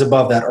yourself rise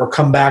above that or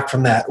come back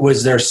from that?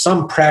 Was there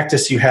some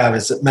practice you have?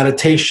 Is it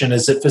meditation?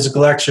 Is it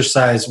physical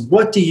exercise?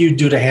 What do you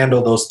do to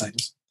handle those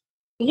things?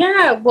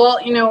 Yeah, well,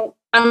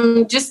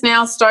 I'm just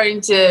now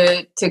starting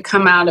to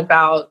come out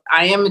about,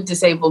 I am a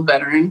disabled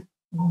veteran.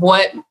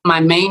 What my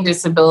main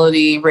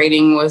disability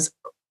rating was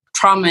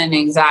trauma and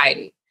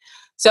anxiety.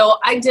 So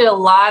I did a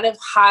lot of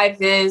high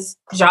vis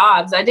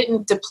jobs. I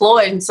didn't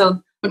deploy. And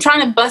so I'm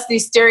trying to bust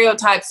these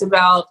stereotypes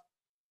about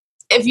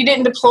if you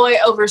didn't deploy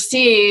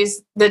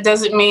overseas, that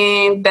doesn't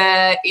mean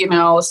that,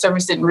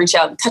 service didn't reach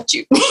out and touch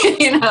you,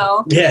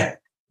 Yeah,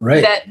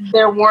 right. That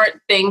there weren't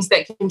things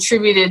that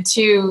contributed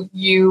to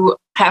you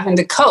having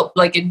to cope,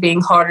 like it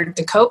being harder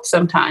to cope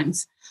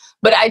sometimes.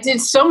 But I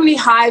did so many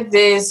high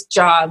vis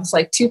jobs,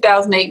 like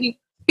 2008.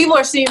 People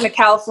are seeing the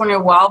California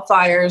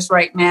wildfires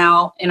right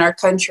now in our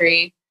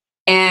country.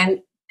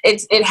 And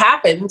it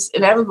happens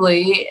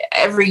inevitably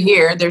every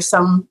year. There's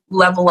some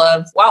level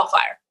of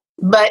wildfire.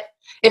 But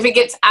if it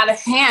gets out of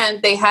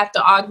hand, they have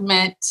to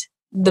augment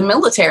the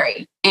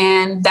military.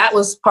 And that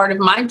was part of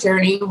my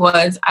journey.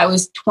 Was I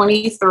was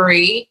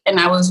 23 and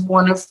I was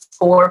one of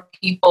 4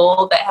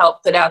 people that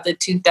helped put out the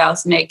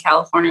 2008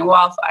 California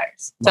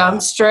wildfires. So I'm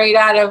straight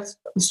out of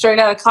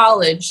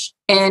college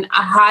in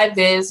a high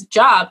vis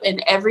job.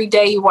 And every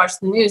day you watch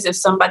the news, if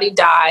somebody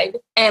died,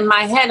 in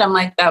my head, I'm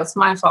like, that was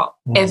my fault.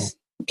 Mm-hmm. If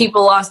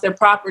people lost their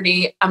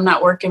property, I'm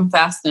not working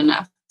fast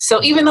enough.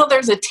 So even though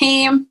there's a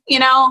team,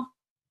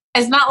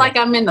 it's not like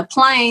I'm in the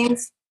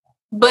planes,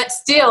 but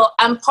still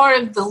I'm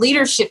part of the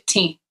leadership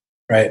team.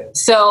 Right.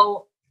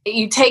 So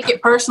you take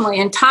it personally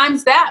and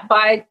times that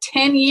by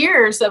 10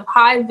 years of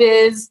high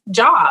vis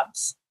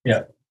jobs.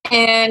 Yeah.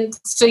 And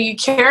so you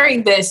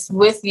carry this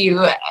with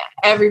you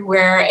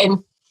everywhere.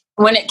 And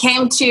when it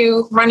came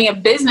to running a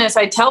business,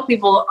 I tell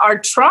people our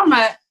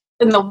trauma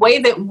and the way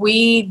that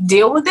we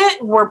deal with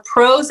it, we're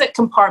pros at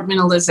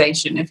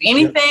compartmentalization. If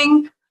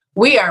anything,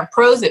 we are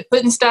pros at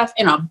putting stuff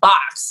in a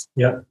box.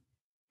 Yep.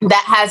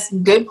 That has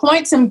good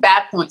points and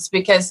bad points,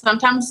 because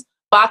sometimes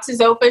boxes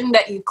open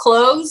that you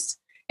closed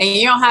and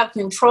you don't have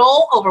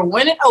control over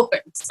when it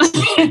opens.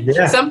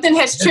 Something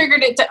has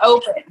triggered it to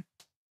open.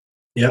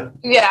 Yep.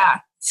 Yeah.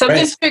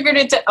 Something's triggered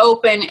it to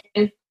open.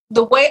 And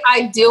the way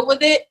I deal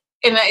with it,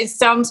 and it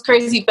sounds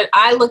crazy, but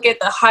I look at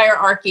the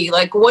hierarchy,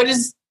 like what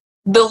is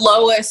the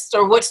lowest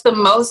or what's the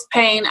most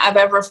pain I've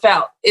ever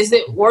felt? Is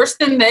it worse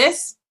than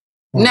this?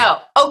 No.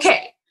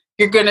 Okay.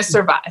 You're going to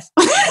survive.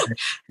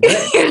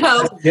 You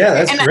know? Yeah,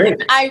 that's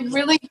great. And I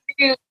really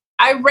do.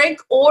 I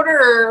rank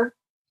order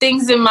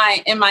things in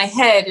my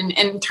head and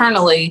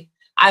internally.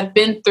 I've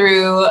been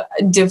through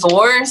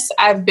divorce.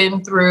 I've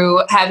been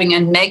through having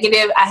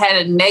I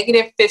had a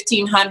negative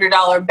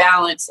 $1,500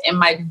 balance in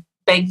my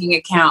banking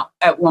account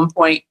at one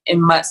point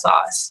in Mutt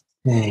Sauce.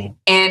 And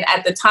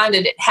at the time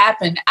that it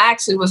happened, I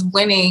actually was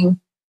winning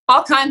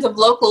all kinds of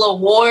local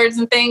awards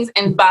and things.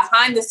 And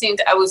behind the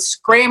scenes, I was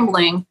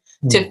scrambling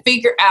to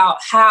figure out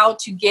how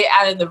to get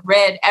out of the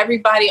red.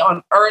 Everybody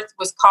on earth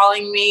was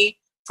calling me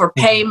for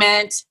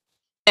payment.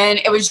 And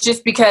it was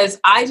just because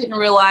I didn't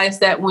realize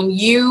that when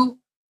you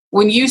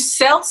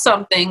sell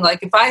something,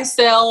 like if I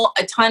sell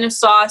a ton of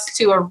sauce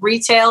to a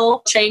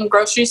retail chain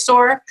grocery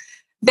store,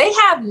 they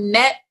have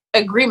net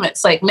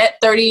agreements, like net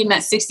 30,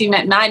 net 60,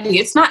 net 90.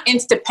 It's not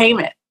instant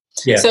payment.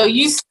 Yeah. So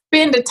you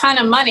spend a ton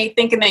of money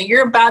thinking that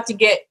you're about to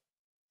get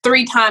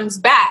 3 times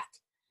back.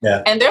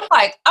 Yeah. And they're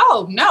like,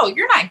 oh, no,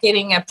 you're not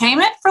getting a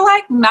payment for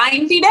like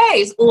 90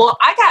 days. Well,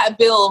 I got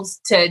bills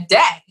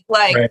today,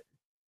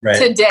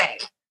 today.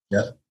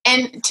 Yep.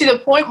 And to the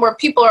point where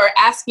people are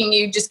asking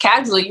you just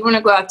casually, you want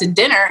to go out to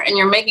dinner, and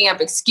you're making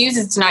up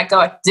excuses to not go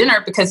out to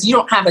dinner because you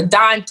don't have a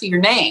dime to your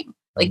name.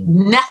 Like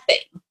nothing.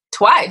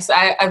 Twice.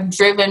 I've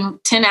driven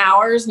 10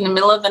 hours in the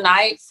middle of the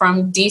night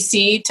from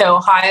DC to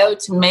Ohio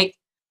to make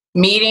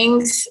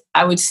meetings.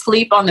 I would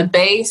sleep on the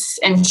base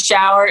and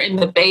shower in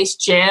the base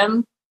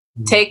gym.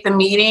 Take the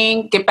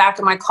meeting, get back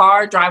in my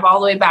car, drive all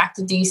the way back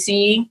to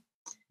DC.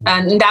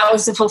 And that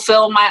was to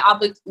fulfill my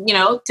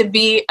to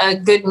be a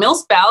good meal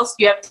spouse.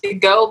 You have to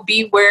go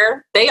be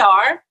where they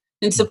are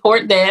and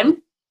support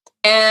them.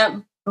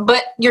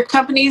 But your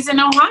company's in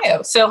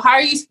Ohio. So how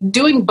are you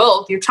doing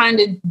both? You're trying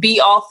to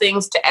be all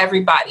things to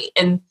everybody.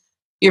 And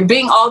you're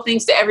being all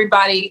things to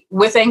everybody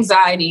with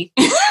anxiety.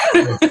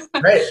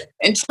 Right.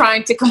 And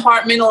trying to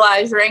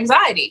compartmentalize your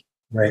anxiety.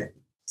 Right.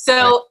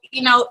 So,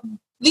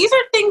 these are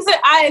things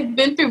that I've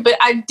been through, but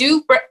I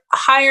do a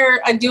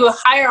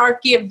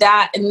hierarchy of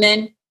that. And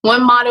then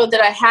one motto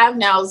that I have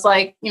now is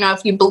like,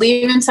 if you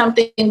believe in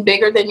something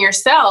bigger than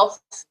yourself,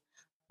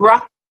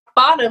 rock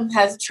bottom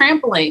has a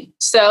trampoline.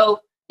 So,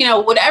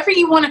 whatever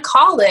you want to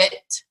call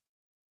it,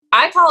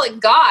 I call it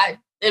God.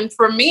 And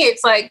for me,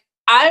 it's like,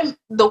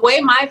 the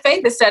way my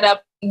faith is set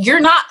up, you're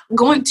not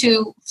going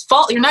to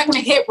fall. You're not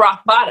going to hit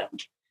rock bottom.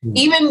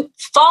 Even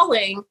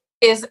falling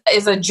is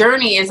a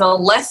journey, is a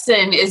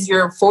lesson, is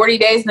your 40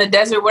 days in the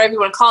desert, whatever you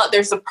want to call it.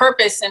 There's a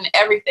purpose in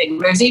everything.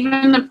 There's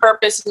even the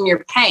purpose in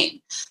your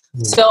pain.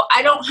 So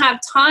I don't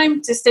have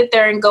time to sit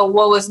there and go,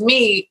 woe is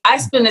me. I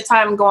spend the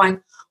time going,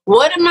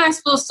 what am I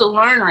supposed to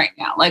learn right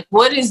now? Like,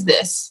 what is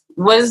this?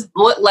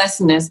 What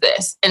lesson is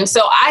this? And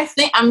so I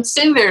think I'm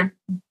sitting there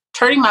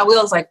turning my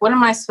wheels like, what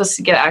am I supposed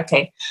to get out?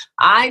 Okay,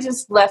 I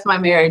just left my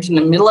marriage in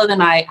the middle of the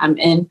night. I'm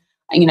in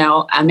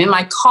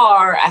my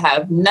car. I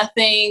have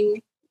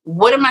nothing.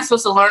 What am I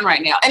supposed to learn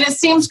right now? And it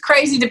seems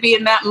crazy to be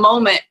in that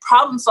moment,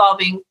 problem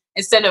solving,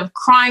 instead of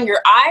crying your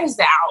eyes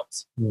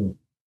out,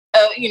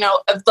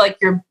 of like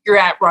you're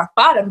at rock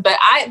bottom. But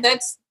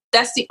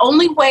that's the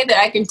only way that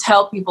I can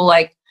tell people,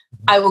 like,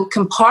 I will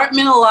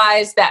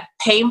compartmentalize that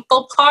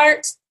painful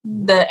part,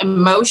 the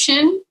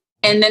emotion,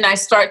 and then I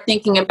start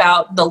thinking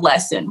about the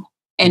lesson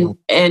and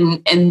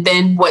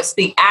then what's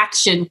the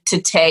action to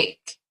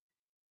take.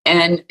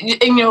 And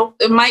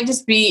it might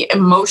just be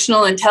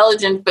emotional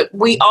intelligence, but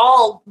we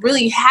all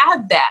really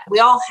have that. We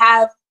all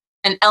have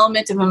an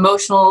element of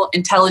emotional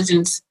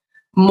intelligence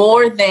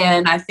more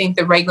than I think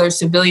the regular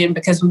civilian,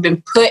 because we've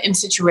been put in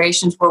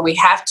situations where we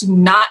have to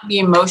not be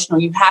emotional.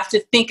 You have to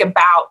think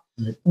about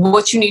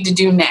what you need to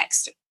do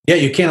next. Yeah,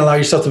 you can't allow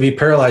yourself to be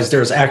paralyzed.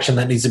 There's action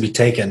that needs to be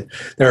taken.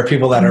 There are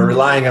people that are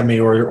relying on me,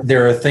 or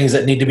there are things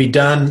that need to be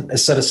done. I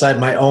set aside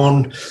my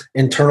own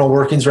internal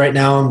workings right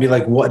now and be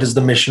like, what does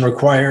the mission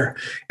require?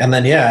 And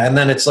then,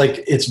 it's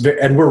like,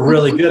 and we're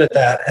really good at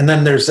that. And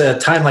then there's a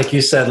time, like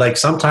you said, like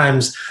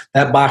sometimes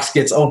that box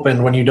gets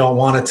opened when you don't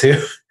want it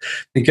to,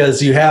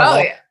 because you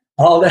have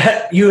all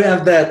that, you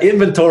have that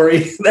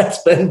inventory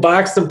that's been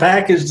boxed and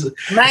packaged.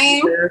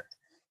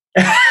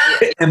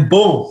 And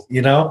boom,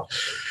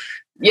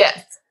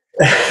 Yes.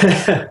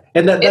 And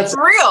it's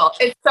real.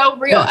 It's so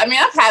real. Yeah. I mean,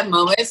 I've had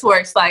moments where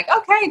it's like,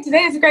 okay,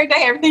 today is a great day.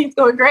 Everything's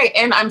going great.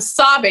 And I'm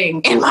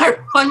sobbing in my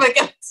room, like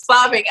I'm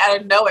sobbing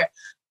out of nowhere.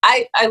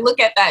 I look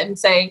at that and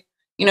say,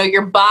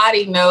 your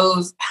body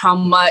knows how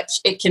much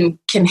it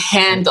can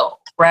handle,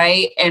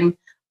 right? And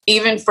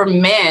even for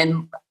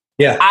men,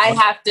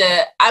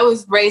 I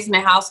was raised in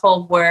a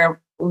household where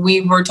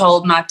we were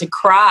told not to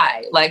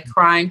cry, like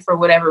crying for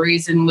whatever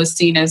reason was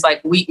seen as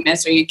like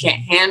weakness or you can't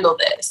handle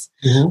this.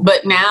 Mm-hmm.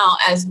 But now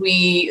as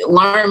we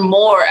learn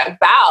more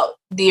about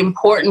the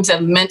importance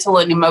of mental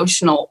and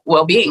emotional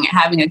well-being,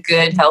 having a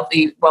good,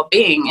 healthy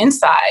well-being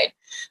inside,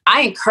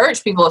 I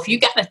encourage people, if you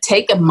got to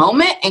take a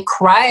moment and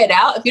cry it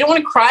out, if you don't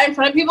want to cry in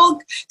front of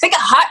people, take a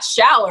hot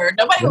shower.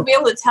 Nobody will be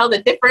able to tell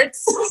the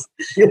difference.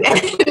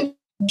 And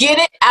get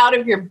it out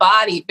of your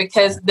body,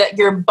 because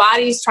your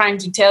body's trying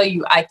to tell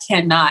you, I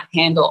cannot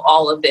handle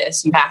all of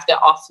this. You have to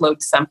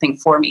offload something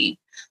for me.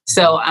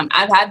 So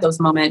I've had those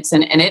moments,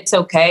 and it's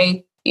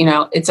okay.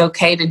 It's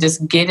okay to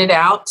just get it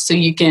out so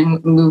you can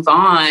move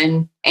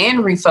on and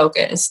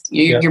refocus.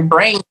 Your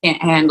brain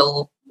can't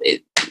handle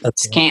it. It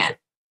can't.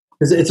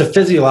 It's a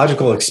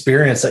physiological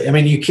experience. I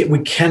mean, we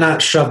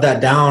cannot shove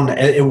that down.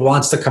 It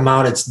wants to come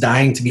out. It's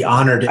dying to be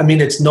honored. I mean,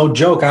 it's no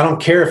joke. I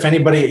don't care if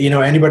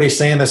anybody's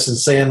saying this and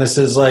saying this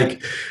is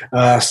like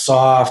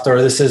soft,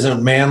 or this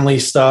isn't manly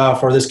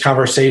stuff, or this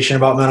conversation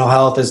about mental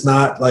health is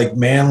not like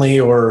manly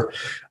or,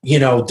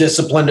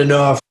 disciplined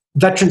enough.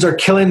 Veterans are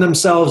killing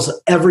themselves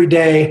every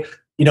day.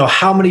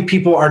 How many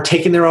people are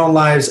taking their own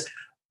lives?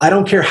 I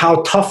don't care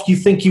how tough you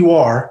think you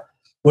are.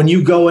 When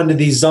you go into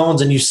these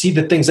zones and you see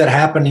the things that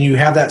happen and you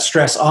have that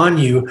stress on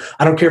you,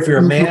 I don't care if you're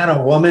a man,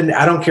 a woman,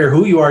 I don't care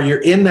who you are,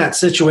 you're in that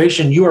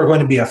situation, you are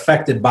going to be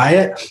affected by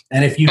it.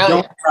 And if you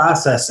don't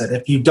process it,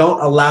 if you don't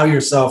allow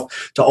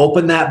yourself to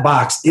open that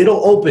box,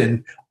 it'll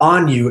open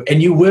on you,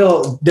 and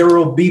there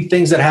will be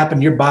things that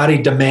happen. Your body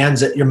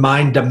demands it. Your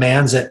mind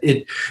demands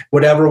it.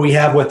 Whatever we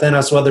have within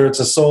us, whether it's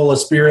a soul, a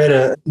spirit,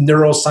 a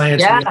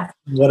neuroscience,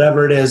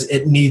 whatever it is,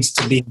 it needs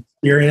to be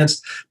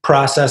experienced,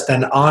 processed,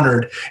 and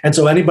honored. And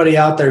so anybody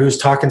out there who's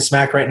talking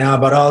smack right now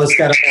about, this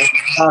guy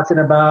talking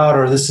about,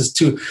 or this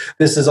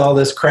is all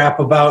this crap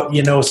about,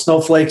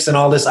 snowflakes and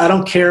all this, I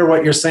don't care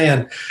what you're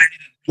saying.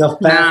 The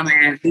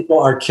fact people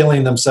are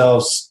killing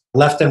themselves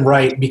left and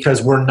right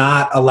because we're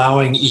not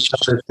allowing each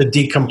other to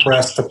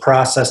decompress, to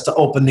process, to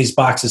open these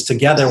boxes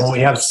together when we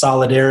have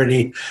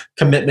solidarity,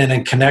 commitment,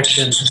 and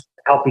connection to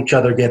help each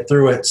other get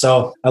through it.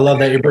 So I love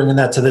that you're bringing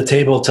that to the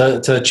table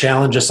to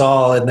challenge us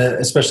all, and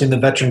especially in the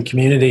veteran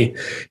community,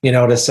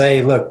 to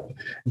say, look,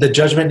 the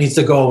judgment needs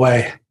to go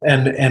away.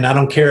 And I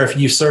don't care if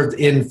you served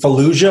in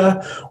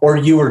Fallujah or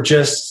you were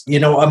just,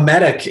 a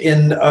medic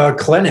in a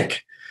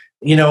clinic,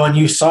 and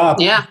you saw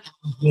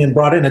being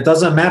brought in. It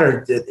doesn't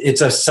matter.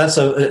 It's a sense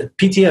of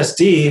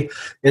PTSD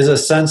is a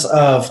sense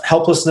of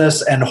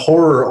helplessness and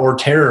horror or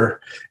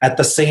terror at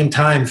the same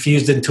time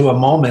fused into a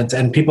moment.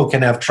 And people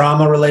can have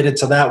trauma related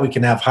to that. We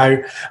can have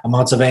high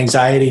amounts of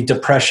anxiety,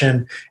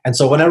 depression. And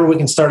so whenever we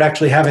can start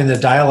actually having the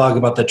dialogue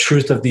about the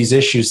truth of these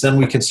issues, then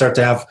we can start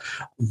to have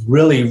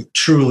really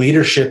true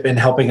leadership in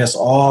helping us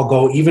all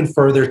go even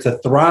further to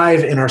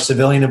thrive in our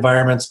civilian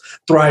environments,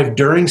 thrive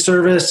during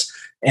service,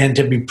 and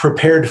to be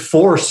prepared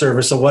for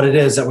service of what it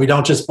is, that we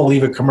don't just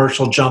believe a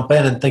commercial, jump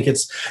in and think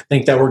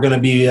that we're going to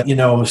be,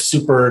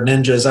 super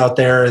ninjas out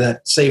there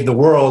that save the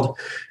world.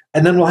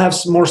 And then we'll have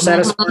some more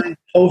satisfying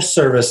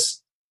post-service,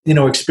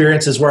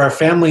 experiences where our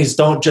families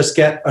don't just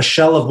get a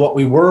shell of what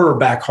we were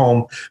back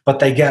home, but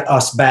they get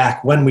us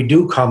back when we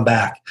do come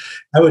back.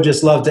 I would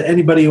just love to,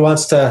 anybody who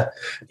wants to,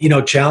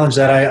 challenge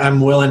that,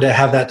 I'm willing to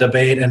have that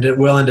debate and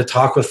willing to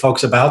talk with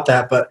folks about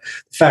that. But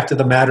the fact of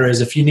the matter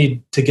is, if you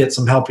need to get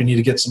some help, you need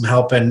to get some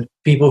help. And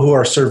people who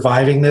are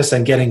surviving this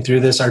and getting through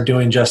this are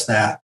doing just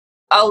that.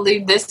 I'll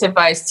leave this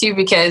advice too,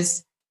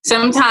 because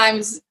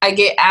sometimes I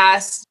get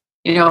asked,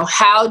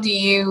 how do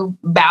you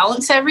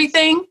balance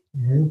everything?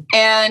 Mm-hmm.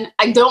 And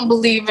I don't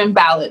believe in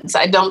balance.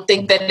 I don't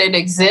think that it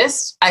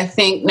exists. I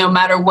think no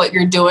matter what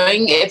you're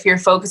doing, if you're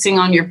focusing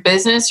on your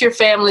business, your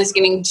family is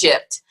getting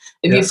gypped.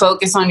 If you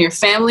focus on your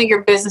family,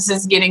 your business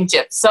is getting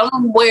gypped.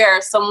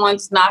 Somewhere,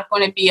 someone's not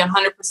going to be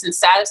 100%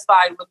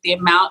 satisfied with the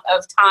amount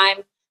of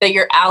time that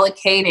you're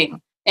allocating.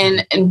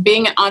 And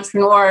being an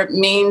entrepreneur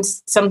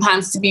means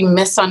sometimes to be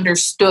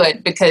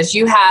misunderstood, because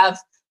you have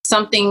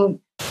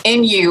something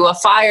in you, a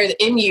fire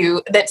in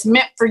you that's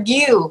meant for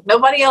you.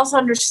 Nobody else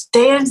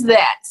understands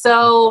that.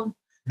 So,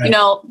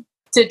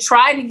 to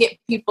try to get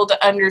people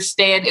to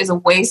understand is a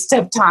waste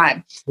of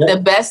time. Yep.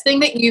 The best thing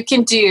that you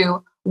can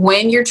do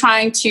when you're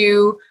trying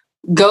to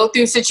go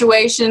through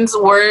situations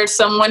where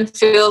someone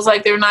feels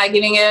like they're not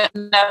getting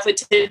enough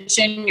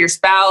attention, your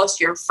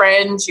spouse, your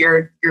friends,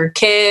 your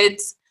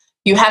kids,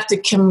 you have to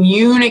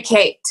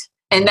communicate.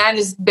 And that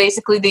is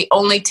basically the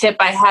only tip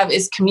I have,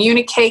 is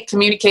communicate.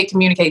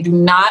 Do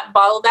not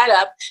bottle that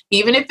up.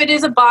 Even if it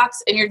is a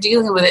box and you're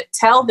dealing with it,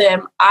 tell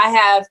them,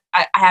 I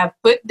have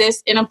put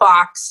this in a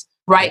box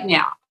right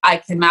now. I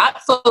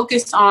cannot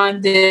focus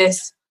on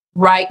this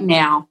right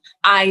now.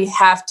 I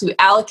have to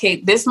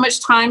allocate this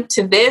much time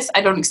to this. I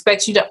don't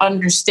expect you to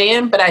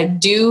understand, but I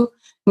do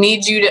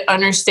need you to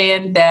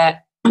understand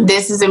that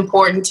this is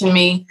important to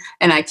me,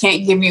 and I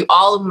can't give you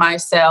all of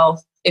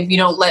myself if you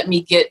don't let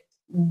me get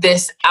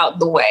this out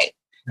the way.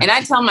 And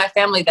I tell my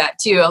family that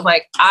too. I'm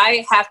like,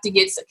 I have to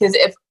get, because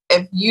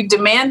if you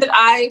demand that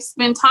I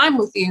spend time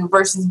with you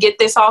versus get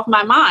this off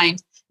my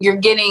mind, you're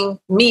getting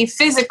me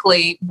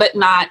physically, but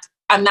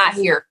I'm not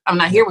here. I'm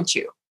not here with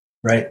you.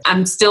 Right.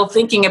 I'm still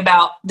thinking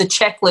about the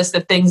checklist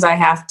of things I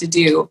have to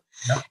do.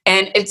 Yep.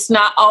 And it's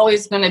not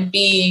always going to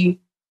be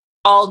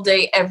all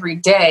day, every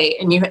day.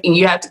 And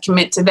you have to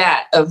commit to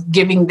that of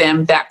giving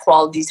them that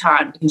quality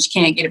time, because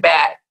you can't get it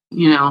back.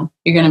 You're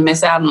going to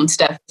miss out on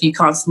stuff if you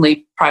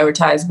constantly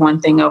prioritize one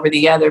thing over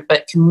the other.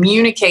 But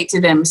communicate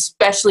to them,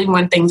 especially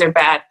when things are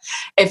bad.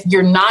 If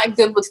you're not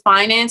good with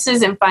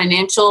finances and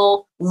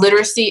financial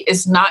literacy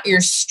is not your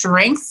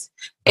strength,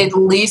 at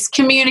least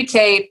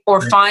communicate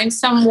or find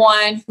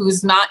someone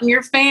who's not in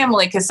your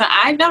family. Because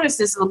I noticed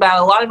this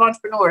about a lot of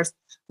entrepreneurs.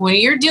 When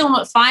you're dealing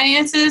with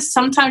finances,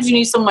 sometimes you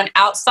need someone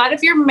outside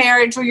of your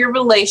marriage or your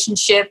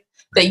relationship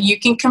that you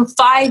can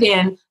confide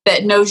in,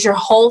 that knows your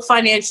whole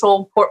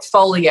financial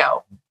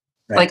portfolio,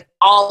 like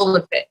all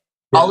of it,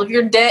 all of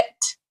your debt,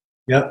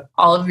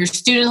 all of your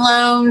student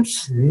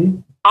loans,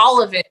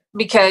 all of it.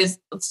 Because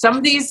some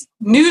of these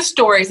news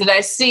stories that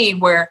I see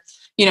where,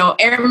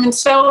 airman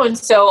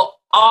so-and-so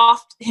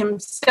off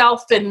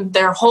himself and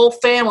their whole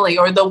family,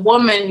 or the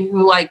woman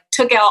who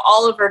took out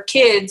all of her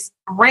kids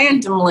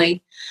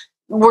randomly,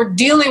 were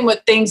dealing with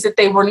things that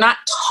they were not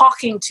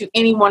talking to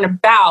anyone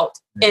about.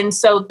 And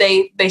so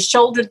they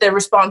shouldered their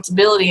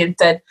responsibility and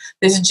said,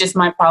 this is just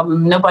my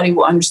problem. Nobody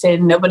will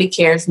understand. Nobody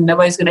cares.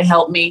 Nobody's going to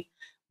help me.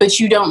 But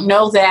you don't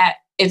know that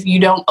if you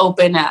don't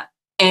open up.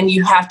 And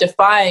you have to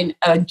find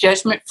a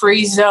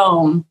judgment-free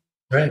zone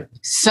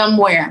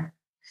somewhere.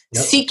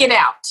 Yep. Seek it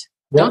out.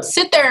 Yep. Don't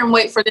sit there and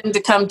wait for them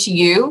to come to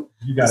you.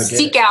 You gotta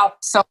seek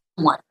out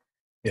someone.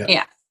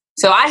 Yeah.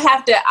 So I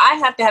have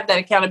to have that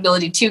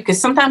accountability too, because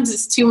sometimes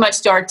it's too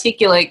much to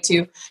articulate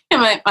to.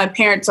 My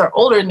parents are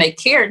older and they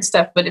care and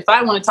stuff. But if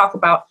I want to talk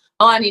about,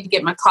 I need to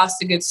get my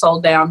cost of goods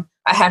sold down,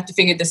 I have to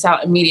figure this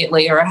out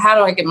immediately. Or how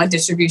do I get my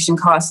distribution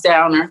costs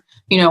down? Or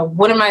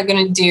what am I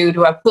going to do?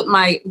 Do I put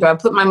my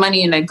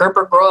money in a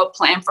Gerber grow up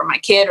plan for my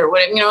kid or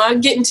whatever?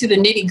 I'm getting to the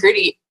nitty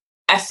gritty.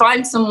 I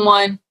find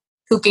someone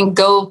who can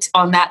go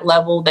on that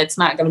level that's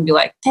not going to be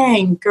like,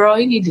 dang, girl,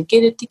 you need to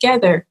get it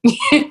together,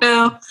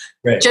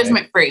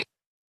 judgment free.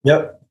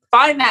 Yep.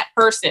 Find that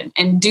person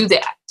and do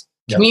that.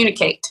 Yep.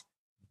 Communicate.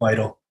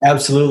 Vital.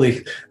 Absolutely.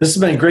 This has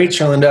been great,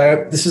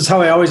 Charlynda. This is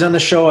how I always end the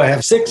show. I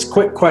have 6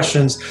 quick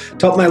questions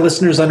to help my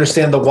listeners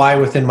understand the why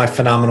within my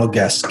phenomenal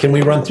guest. Can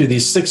we run through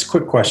these 6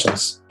 quick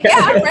questions? Yeah,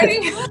 I'm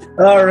ready.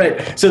 All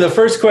right. So the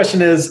first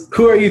question is,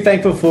 who are you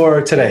thankful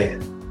for today?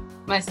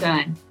 My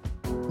son.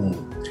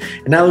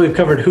 And now that we've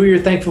covered who you're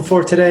thankful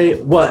for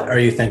today, what are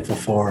you thankful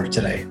for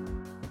today?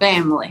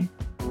 Family.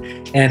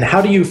 And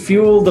how do you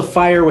fuel the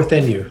fire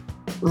within you?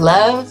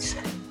 Love.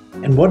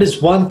 And what is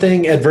one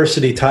thing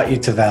adversity taught you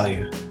to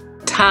value?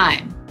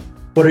 Time.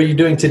 What are you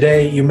doing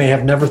today you may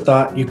have never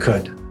thought you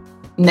could?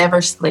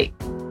 Never sleep.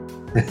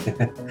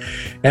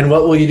 And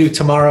what will you do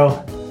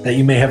tomorrow that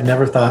you may have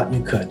never thought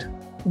you could?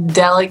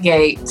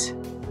 Delegate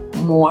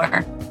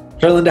more.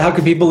 Charlynda, how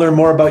can people learn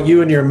more about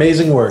you and your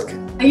amazing work?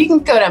 You can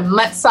go to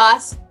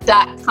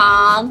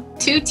muttsauce.com,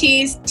 2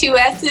 T's, 2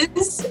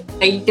 S's.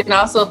 You can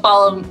also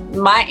follow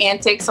my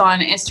antics on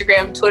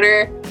Instagram,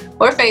 Twitter,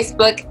 or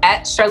Facebook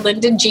at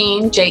Charlynda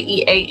Jean,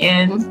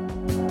 Jean.